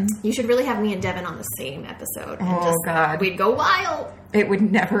 Yeah. You should really have me and Devin on the same episode. And Oh, God. We'd go wild. It would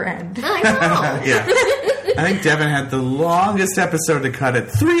never end. I know. Yeah. I think Devin had the longest episode to cut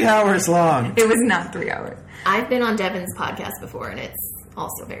it. 3 hours long. It was not 3 hours. I've been on Devin's podcast before, and it's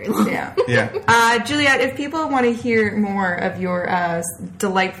also very long. Yeah. Yeah. Juliet, if people want to hear more of your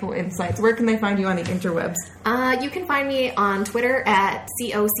delightful insights, where can they find you on the interwebs? You can find me on Twitter at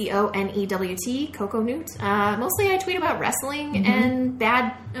COCONEWT, Coco Newt. Mostly I tweet about wrestling and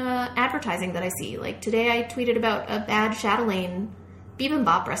bad advertising that I see. Like today I tweeted about a bad Chatelaine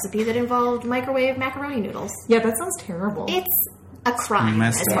bibimbap recipe that involved microwave macaroni noodles. Yeah, that sounds terrible. It's a crime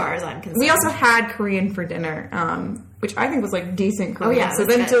Messed as up. far as I'm concerned. We also had Korean for dinner, which I think was like decent Korean. yeah, So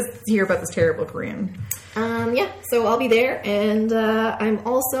that's then good. just hear about this terrible Korean. So I'll be there, and I'm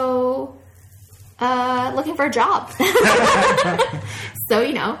also looking for a job. So,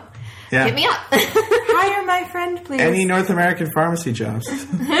 Yeah. hit me up. Hire my friend, please. Any North American pharmacy jobs?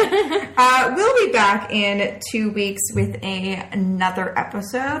 We'll be back in 2 weeks with another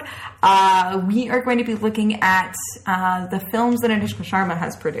episode. We are going to be looking at the films that Anushka Sharma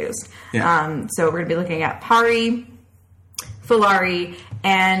has produced. Yeah. So we're going to be looking at Pari, Fulari,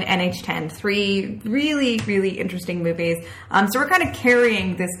 and NH10. 3 really, really interesting movies. So we're kind of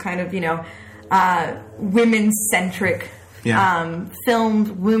carrying this kind of, women-centric filmed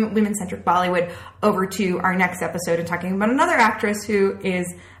women-centric Bollywood over to our next episode and talking about another actress who is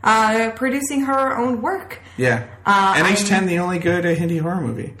producing her own work. Yeah. NH10, the only good Hindi horror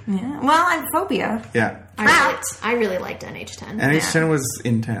movie. Yeah. Well, I'm Phobia. Yeah. I really liked NH10. NH10 was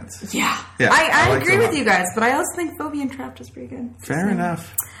intense. Yeah. Yeah, I liked agree it a with lot. you guys, but I also think Phobia and Trapped is pretty good. Fair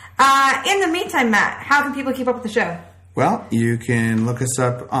enough. In the meantime, Matt, how can people keep up with the show? Well, you can look us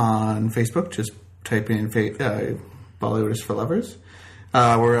up on Facebook. Just type in Bollywood is for Lovers.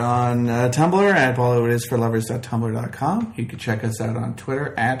 We're on Tumblr at bollywoodisforlovers.tumblr.com. You can check us out on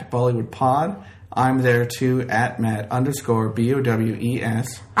Twitter at BollywoodPod. I'm there too at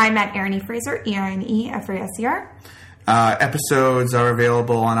Matt_BOWES. I'm at Erin E. Fraser, EINEFRASER. Episodes are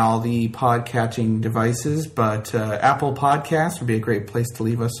available on all the podcatching devices, but Apple Podcasts would be a great place to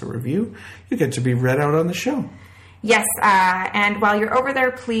leave us a review. You get to be read out on the show. Yes, and while you're over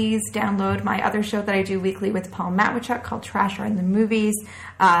there, please download my other show that I do weekly with Paul Matwichuk called Trash Are in the Movies.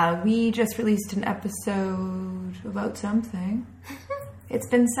 We just released an episode about something. It's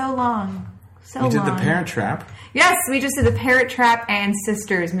been so long. We did The Parent Trap. Yes, we just did The Parent Trap and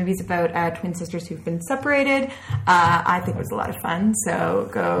Sisters, movies about twin sisters who've been separated. I think it was a lot of fun, so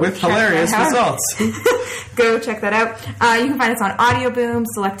go With check hilarious that out. results. Go check that out. You can find us on Audio Boom.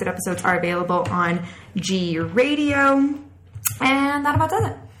 Selected episodes are available on G Radio. And that about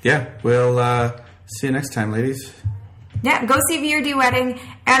does it. Yeah, we'll see you next time, ladies. Yeah, go see VRD Wedding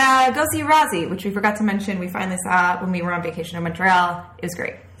and go see Razi, which we forgot to mention. We finally saw when we were on vacation in Montreal. It was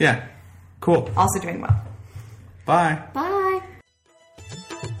great. Yeah, cool. Also doing well. Bye. Bye.